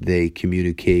TV, they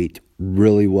communicate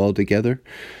really well together.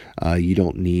 You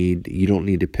don't need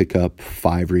to pick up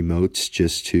 5 remotes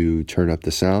just to turn up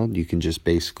the sound. You can just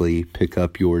basically pick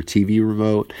up your TV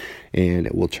remote and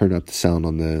it will turn up the sound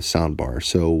on the sound bar.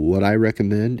 So what I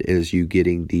recommend is you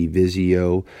getting the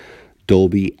Vizio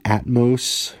Dolby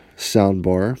Atmos sound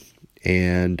bar,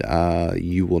 and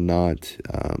you will not.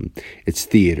 It's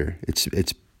theater. It's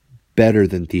better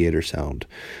than theater sound.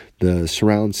 The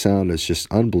surround sound is just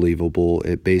unbelievable.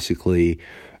 It basically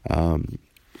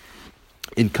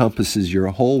encompasses your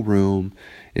whole room.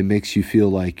 It makes you feel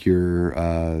like you're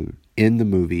in the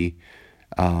movie.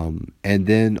 And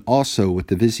then also with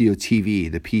the Vizio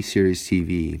TV, the P-Series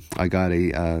TV, I got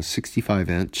a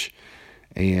 65-inch,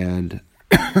 and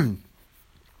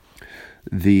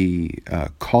the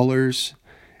colors.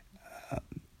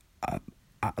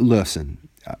 Listen.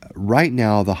 Right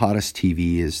now, the hottest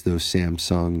TV is those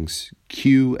Samsung's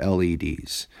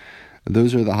QLEDs.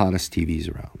 Those are the hottest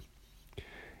TVs around.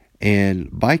 And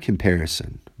by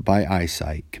comparison, by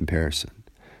eyesight comparison,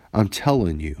 I'm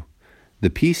telling you,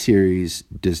 the P-Series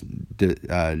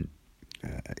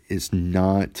is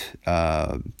not.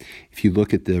 If you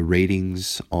look at the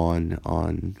ratings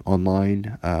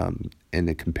online, and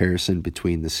the comparison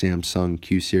between the Samsung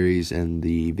Q Series and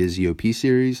the Vizio P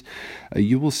Series,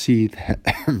 you will see that.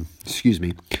 Excuse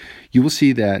me. You will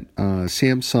see that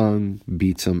Samsung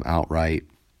beats them outright.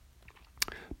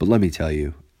 But let me tell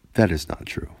you, that is not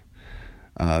true.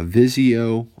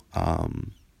 Vizio,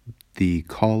 the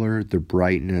color, the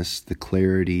brightness, the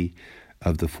clarity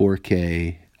of the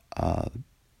 4K,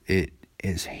 it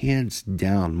is hands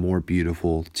down more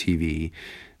beautiful TV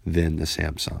than the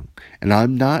Samsung. And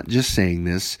I'm not just saying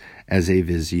this as a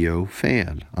Vizio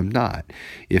fan. I'm not.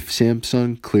 If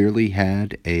Samsung clearly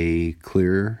had a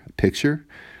clearer picture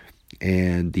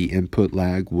and the input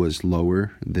lag was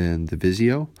lower than the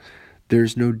Vizio,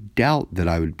 there's no doubt that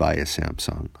I would buy a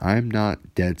Samsung. I'm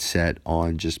not dead set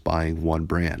on just buying one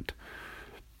brand.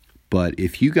 But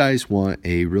if you guys want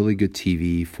a really good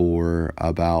TV for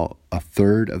about a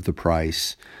third of the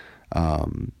price,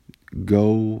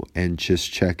 go and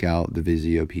just check out the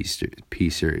Vizio P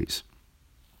Series.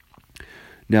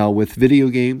 Now, with video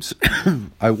games,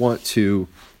 I want to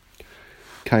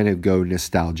kind of go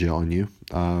nostalgia on you.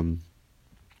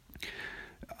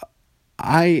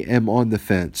 I am on the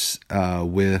fence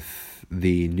with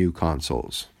the new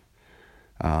consoles.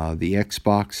 The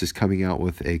Xbox is coming out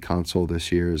with a console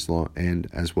this year, as well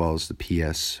as the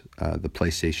the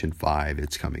PlayStation 5.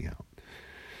 It's coming out.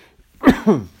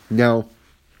 Now,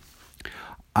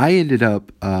 I ended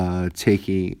up I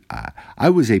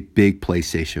was a big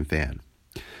PlayStation fan.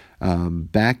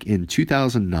 Back in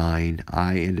 2009,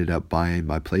 I ended up buying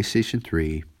my PlayStation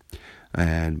 3,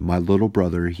 and my little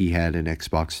brother, he had an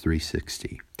Xbox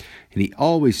 360. And he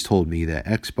always told me that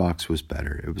Xbox was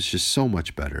better. It was just so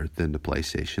much better than the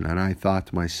PlayStation. And I thought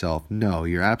to myself, no,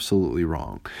 you're absolutely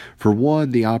wrong. For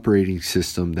one, the operating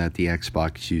system that the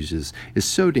Xbox uses is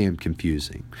so damn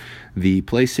confusing. The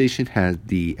PlayStation had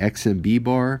the XMB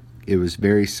bar. It was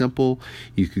very simple.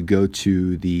 You could go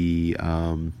to the...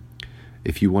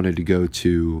 if you wanted to go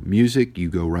to music, you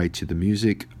go right to the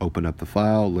music, open up the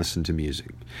file, listen to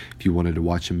music. If you wanted to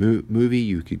watch a movie,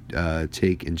 you could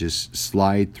take and just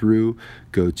slide through,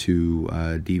 go to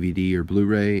DVD or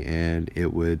Blu-ray, and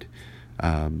it would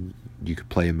you could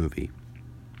play a movie.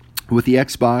 With the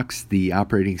Xbox, the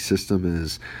operating system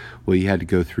is, well, you had to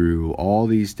go through all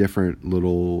these different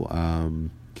little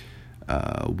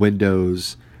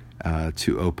windows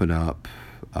to open up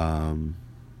a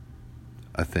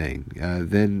thing.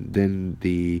 Then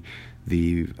the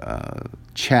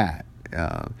chat.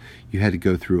 You had to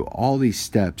go through all these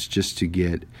steps just to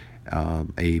get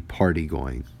a party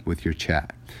going with your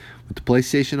chat. With the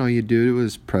PlayStation, all you do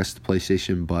is press the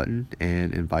PlayStation button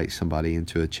and invite somebody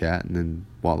into a chat, and then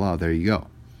voila, there you go.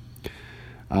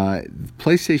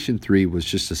 PlayStation 3 was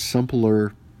just a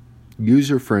simpler,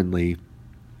 user-friendly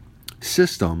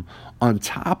system. On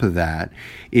top of that,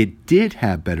 it did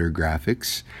have better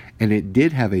graphics, and it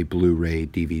did have a Blu-ray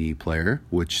DVD player,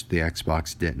 which the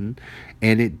Xbox didn't,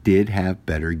 and it did have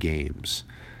better games.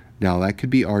 Now, that could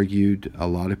be argued. A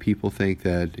lot of people think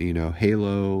that,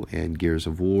 Halo and Gears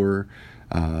of War,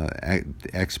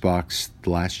 Xbox,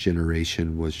 the last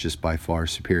generation, was just by far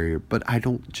superior, but I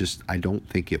don't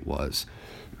think it was.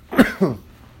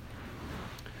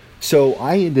 So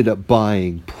I ended up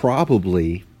buying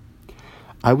probably,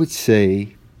 I would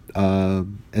say,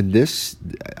 and this,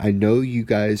 I know you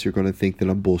guys are going to think that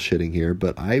I'm bullshitting here,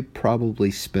 but I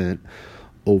probably spent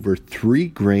over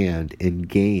 $3,000 in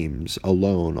games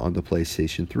alone on the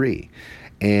PlayStation 3.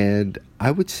 And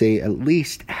I would say at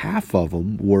least half of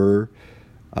them were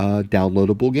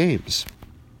downloadable games.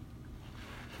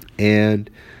 And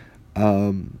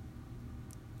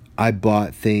I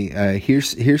bought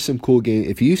here's some cool games.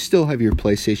 If you still have your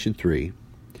PlayStation 3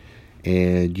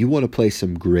 and you want to play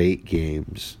some great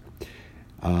games,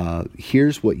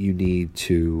 here's what you need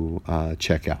to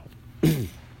check out.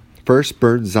 First,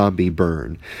 Burn Zombie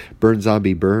Burn. Burn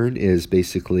Zombie Burn is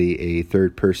basically a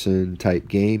third-person type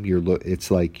game. It's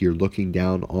like you're looking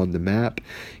down on the map.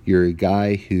 You're a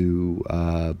guy who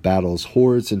battles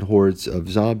hordes and hordes of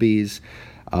zombies,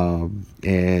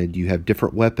 and you have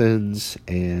different weapons,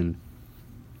 and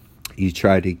you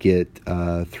try to get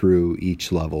through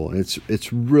each level.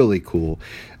 It's really cool.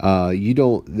 You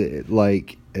don't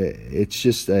like. It's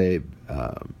just a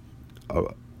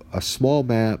small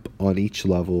map on each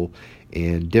level,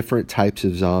 and different types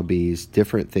of zombies,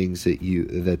 different things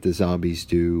that the zombies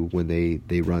do when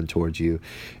they run towards you,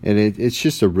 and it's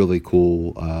just a really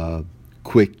cool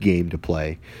quick game to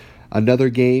play. Another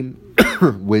game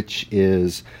which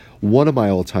is one of my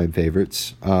all-time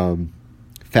favorites,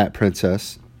 Fat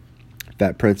Princess.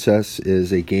 Fat Princess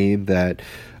is a game that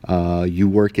you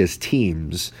work as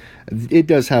teams. It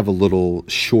does have a little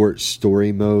short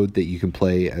story mode that you can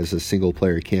play as a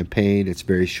single-player campaign. It's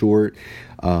very short.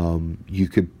 You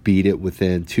could beat it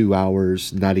within 2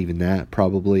 hours, not even that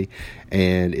probably.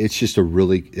 And it's just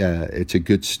it's a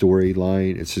good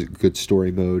storyline. It's a good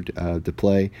story mode to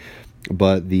play.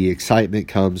 But the excitement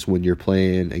comes when you're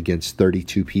playing against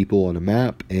 32 people on a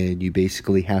map, and you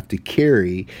basically have to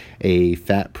carry a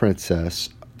fat princess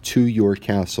to your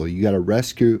castle. You got to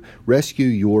rescue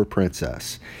your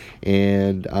princess.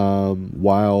 And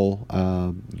while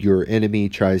your enemy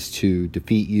tries to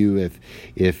defeat you,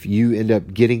 if you end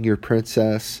up getting your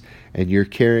princess and you're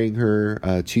carrying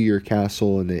her to your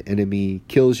castle, and the enemy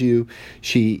kills you,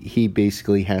 he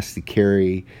basically has to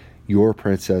carry your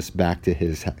princess back to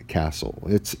his castle.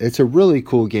 It's a really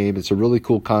cool game. It's a really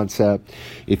cool concept.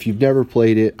 If you've never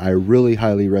played it, I really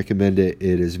highly recommend it.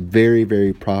 It is very,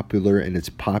 very popular, and it's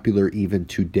popular even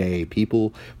today.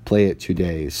 People play it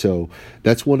today. So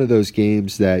that's one of those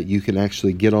games that you can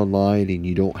actually get online, and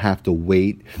you don't have to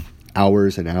wait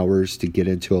hours and hours to get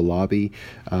into a lobby.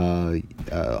 A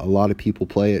lot of people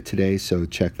play it today, so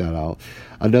check that out.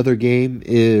 Another game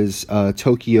is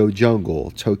Tokyo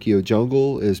Jungle. Tokyo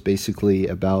Jungle is basically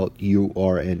about, you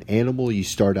are an animal. You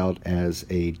start out as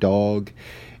a dog,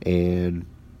 and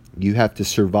you have to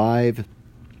survive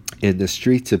in the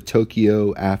streets of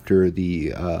Tokyo after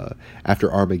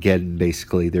Armageddon.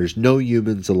 Basically, there's no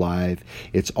humans alive.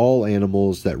 It's all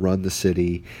animals that run the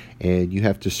city, and you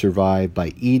have to survive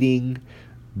by eating,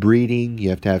 breeding. You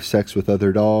have to have sex with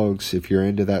other dogs if you're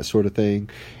into that sort of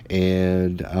thing,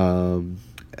 and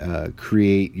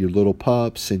create your little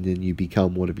pups, and then you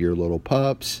become one of your little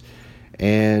pups.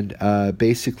 And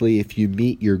basically, if you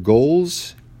meet your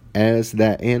goals as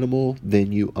that animal,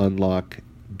 then you unlock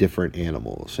different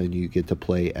animals, and you get to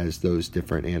play as those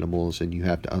different animals, and you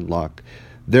have to unlock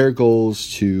their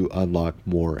goals to unlock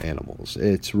more animals.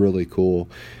 It's really cool.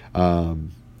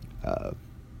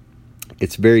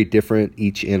 It's very different.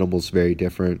 Each animal's very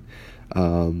different.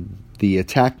 The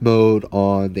attack mode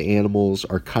on the animals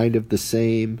are kind of the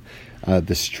same.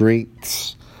 The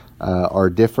strengths are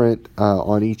different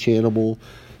on each animal.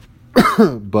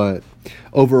 But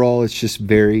overall, it's just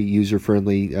very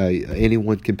user-friendly.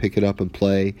 Anyone can pick it up and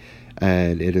play,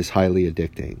 and it is highly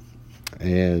addicting.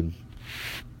 And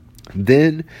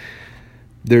then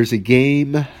there's a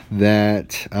game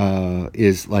that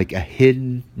is like a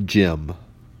hidden gem.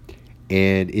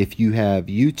 And if you have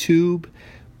YouTube,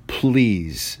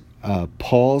 please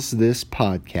pause this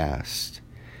podcast.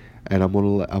 And I'm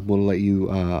gonna let you.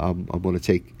 I'm gonna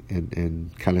take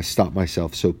and kind of stop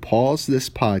myself. So pause this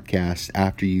podcast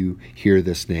after you hear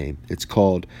this name. It's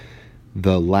called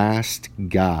The Last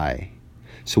Guy.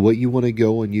 So what you want to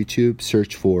go on YouTube,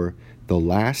 search for The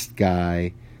Last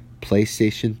Guy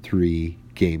PlayStation 3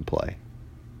 gameplay.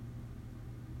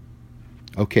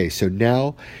 Okay, so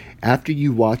now after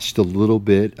you watched a little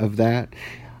bit of that,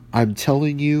 I'm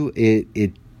telling you,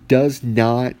 it does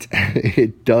not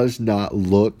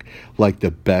look like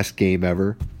the best game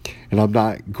ever. And I'm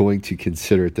not going to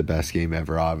consider it the best game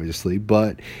ever, obviously,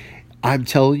 but I'm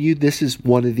telling you, this is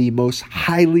one of the most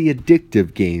highly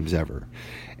addictive games ever.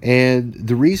 And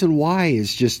the reason why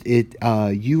is just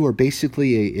you are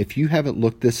basically, if you haven't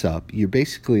looked this up, you're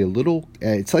basically a little,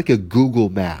 it's like a Google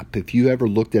map. If you ever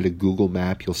looked at a Google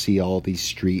map, you'll see all these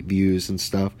street views and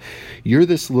stuff. You're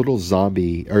this little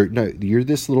you're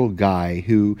this little guy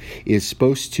who is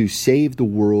supposed to save the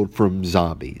world from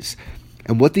zombies.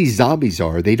 And what these zombies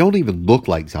are, they don't even look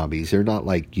like zombies. They're not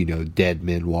like, dead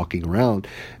men walking around.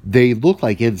 They look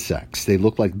like insects. They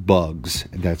look like bugs.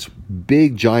 That's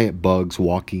big, giant bugs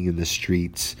walking in the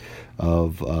streets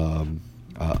of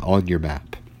on your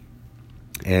map.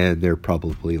 And they're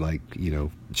probably like,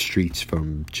 streets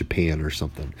from Japan or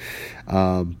something.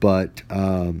 But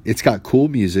it's got cool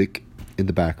music in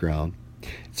the background.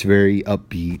 It's very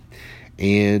upbeat.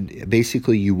 And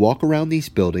basically you walk around these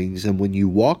buildings, and when you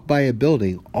walk by a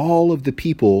building, all of the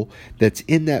people that's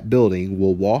in that building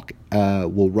will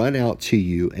run out to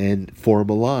you and form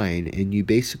a line. And you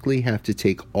basically have to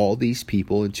take all these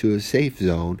people into a safe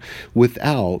zone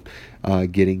without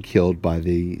getting killed by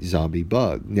the zombie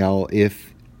bug. Now,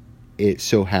 if it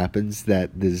so happens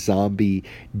that the zombie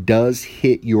does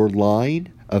hit your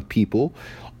line of people,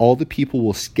 all the people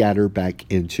will scatter back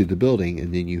into the building,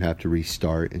 and then you have to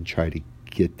restart and try to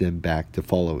get them back to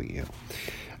following you.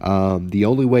 The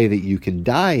only way that you can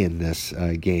die in this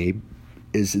game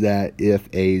is that if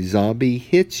a zombie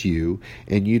hits you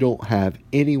and you don't have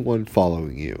anyone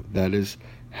following you. That is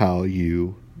how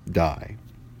you die.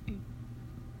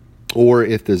 Or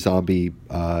if the zombie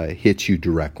hits you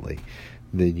directly,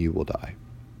 then you will die.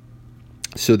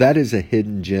 So that is a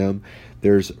hidden gem.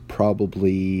 There's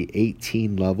probably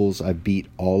 18 levels. I beat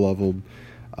all of them.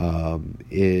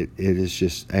 It is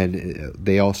just, and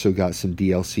they also got some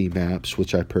DLC maps,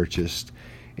 which I purchased.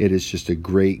 It is just a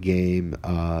great game.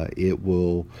 It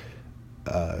will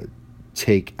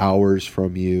take hours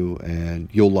from you, and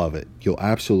you'll love it. You'll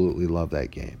absolutely love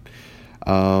that game.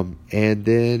 And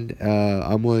then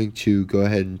I'm going to go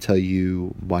ahead and tell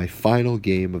you my final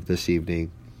game of this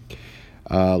evening.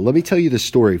 Let me tell you the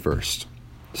story first.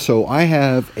 So I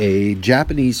have a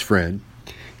Japanese friend.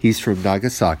 He's from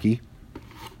Nagasaki.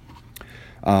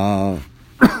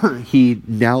 He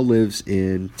now lives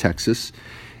in Texas,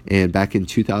 and back in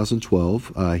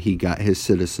 2012, he got his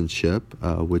citizenship,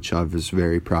 which I was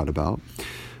very proud about.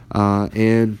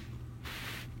 And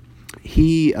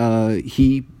he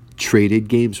traded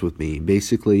games with me.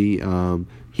 Basically,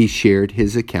 he shared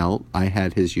his account. I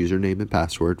had his username and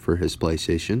password for his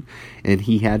PlayStation, and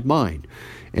he had mine.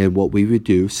 And what we would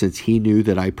do, since he knew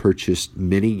that I purchased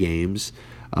many games,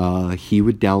 he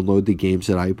would download the games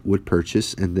that I would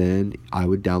purchase, and then I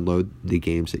would download the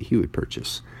games that he would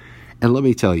purchase. And let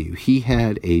me tell you, he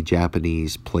had a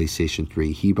Japanese PlayStation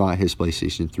 3. He bought his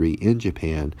PlayStation 3 in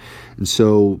Japan. And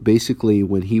so basically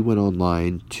when he went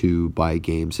online to buy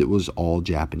games, it was all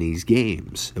Japanese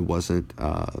games. It wasn't,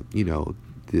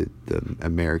 the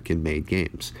American-made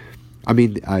games. I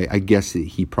mean, I guess that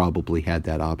he probably had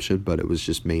that option, but it was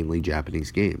just mainly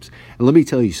Japanese games. And let me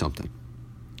tell you something.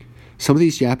 Some of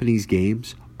these Japanese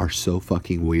games are so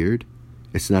fucking weird,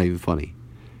 it's not even funny.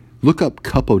 Look up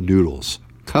Cup of Noodles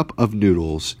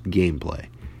gameplay.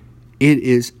 It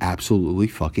is absolutely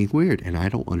fucking weird, and I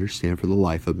don't understand for the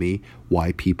life of me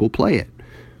why people play it.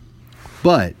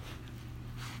 But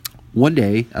one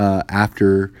day,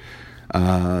 after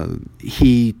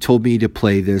he told me to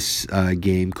play this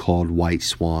game called White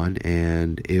Swan,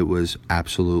 and it was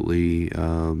absolutely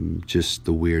just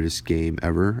the weirdest game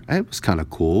ever. It was kind of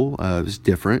cool. It was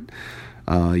different.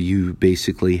 You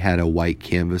basically had a white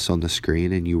canvas on the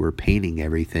screen, and you were painting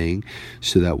everything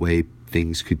so that way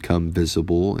things could come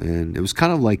visible. And it was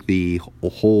kind of like the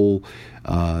whole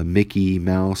Mickey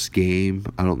Mouse game.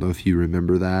 I don't know if you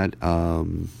remember that.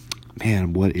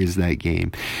 Man, what is that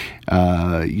game?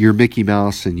 You're Mickey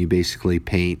Mouse and you basically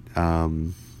paint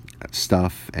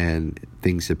stuff and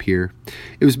things appear.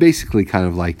 It was basically kind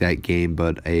of like that game,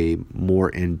 but a more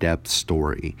in-depth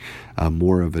story,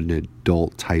 more of an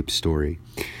adult type story.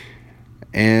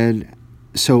 And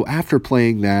so after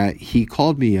playing that, he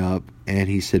called me up and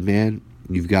he said, man,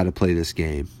 you've got to play this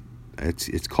game.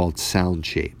 It's called Sound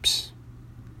Shapes.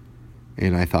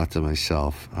 And I thought to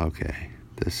myself, okay,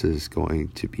 this is going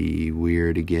to be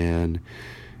weird again,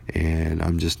 and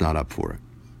I'm just not up for it.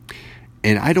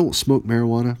 And I don't smoke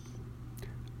marijuana,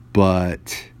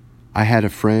 but I had a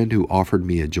friend who offered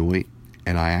me a joint,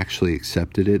 and I actually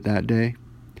accepted it that day.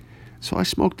 So I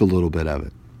smoked a little bit of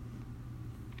it.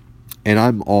 And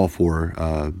I'm all for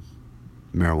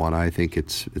marijuana. I think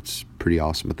it's pretty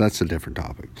awesome, but that's a different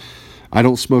topic. I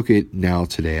don't smoke it now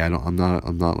today. I'm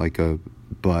not like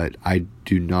but I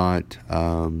do not.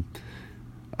 I'm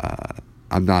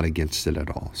not against it at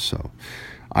all. So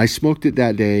I smoked it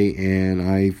that day, and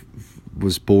I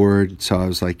was bored. So I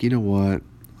was like, you know what?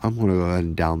 I'm going to go ahead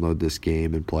and download this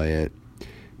game and play it,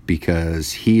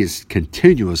 because he is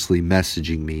continuously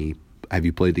messaging me. Have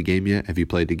you played the game yet? Have you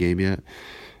played the game yet?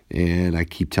 And I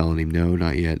keep telling him, no,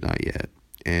 not yet, not yet.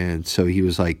 And so he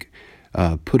was like,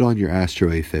 put on your Astro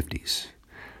A50s.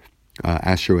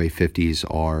 Astro A50s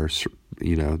are,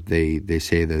 they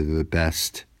say they're the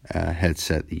best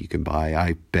headset that you can buy.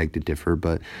 I beg to differ,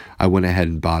 but I went ahead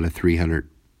and bought a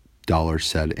 $300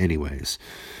 set anyways.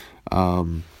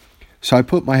 So I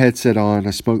put my headset on,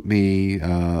 I smoked me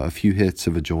a few hits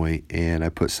of a joint, and I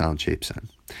put Sound Shapes in.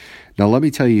 Now, let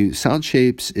me tell you, Sound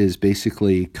Shapes is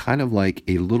basically kind of like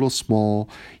a little small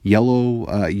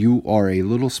yellow, you are a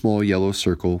little small yellow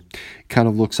circle. Kind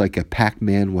of looks like a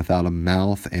Pac-Man without a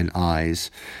mouth and eyes.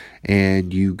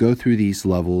 And you go through these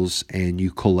levels and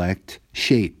you collect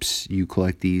shapes. You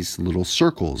collect these little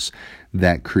circles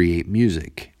that create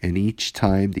music. And each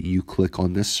time that you click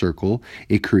on this circle,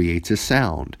 it creates a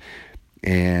sound.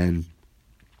 And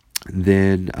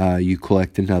then you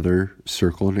collect another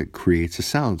circle and it creates a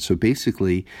sound. So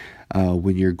basically,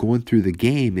 when you're going through the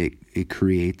game, it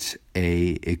creates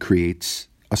a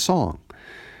song.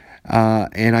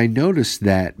 And I noticed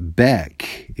that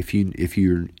Beck, if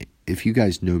you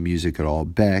guys know music at all,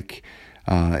 Beck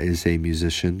is a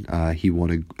musician. He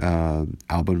won an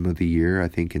Album of the Year, I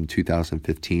think, in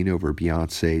 2015 over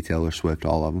Beyonce, Taylor Swift,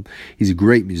 all of them. He's a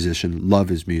great musician. Love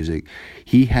his music.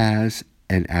 He has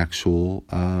an actual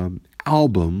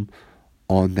album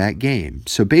on that game.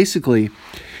 So basically,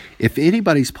 if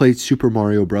anybody's played Super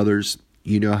Mario Brothers,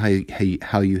 you know how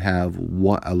you have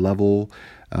a level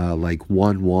like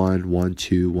 1-1,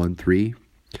 1-2, 1-3.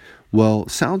 Well,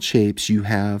 Sound Shapes, you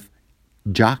have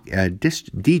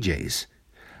DJs.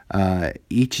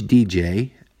 Each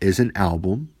DJ is an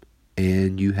album,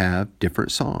 and you have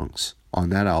different songs on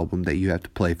that album that you have to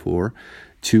play for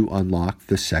to unlock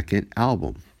the second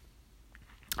album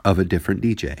of a different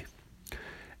DJ.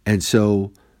 And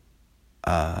so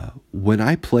when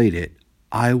I played it,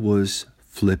 I was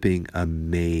flipping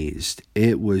amazed.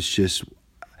 It was just,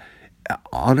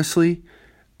 honestly,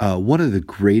 one of the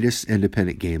greatest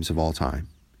independent games of all time,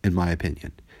 in my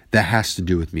opinion, that has to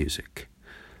do with music.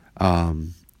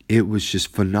 It was just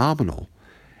phenomenal.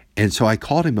 And so I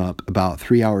called him up about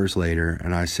 3 hours later,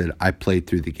 and I said, I played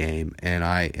through the game, and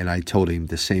I told him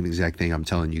the same exact thing I'm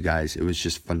telling you guys. It was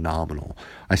just phenomenal.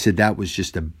 I said, that was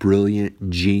just a brilliant,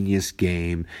 genius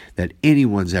game that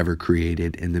anyone's ever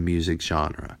created in the music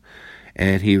genre.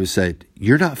 And he said,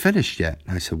 you're not finished yet.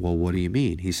 And I said, well, what do you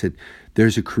mean? He said,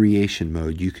 there's a creation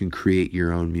mode. You can create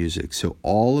your own music. So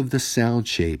all of the sound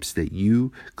shapes that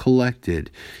you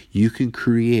collected, you can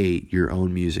create your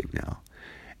own music now.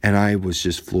 And I was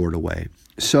just floored away.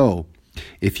 So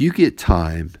if you get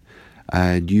time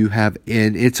and you have,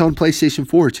 and it's on PlayStation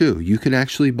 4 too. You can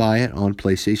actually buy it on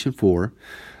PlayStation 4.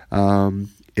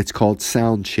 It's called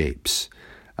Sound Shapes.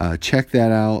 Check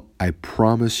that out. I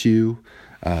promise you,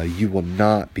 you will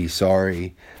not be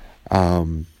sorry.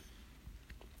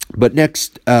 But my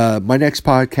next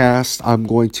podcast, I'm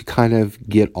going to kind of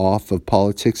get off of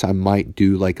politics. I might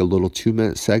do like a little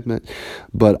 2-minute segment,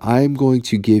 but I'm going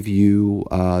to give you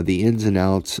the ins and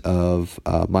outs of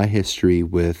my history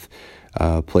with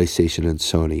PlayStation and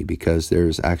Sony, because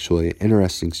there's actually an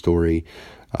interesting story.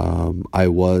 I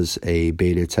was a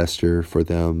beta tester for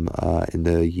them in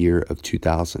the year of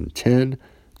 2010,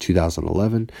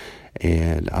 2011,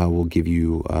 and I will give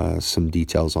you some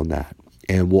details on that.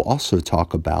 And we'll also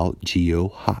talk about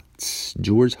George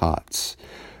Hotz.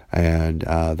 and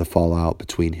the fallout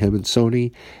between him and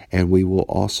Sony. And we will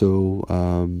also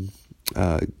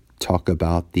talk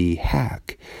about the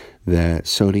hack that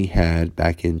Sony had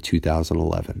back in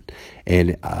 2011,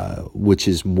 and which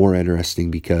is more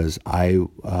interesting because I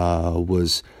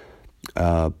was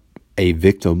a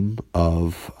victim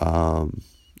of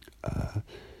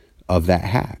that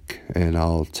hack, and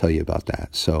I'll tell you about that.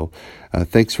 So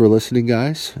thanks for listening,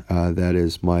 guys. That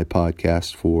is my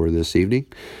podcast for this evening.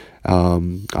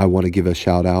 I want to give a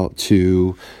shout out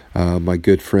to my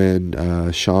good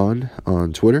friend Sean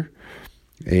on Twitter,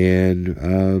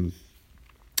 and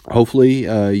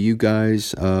hopefully you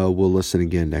guys will listen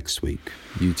again next week.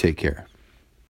 You take care.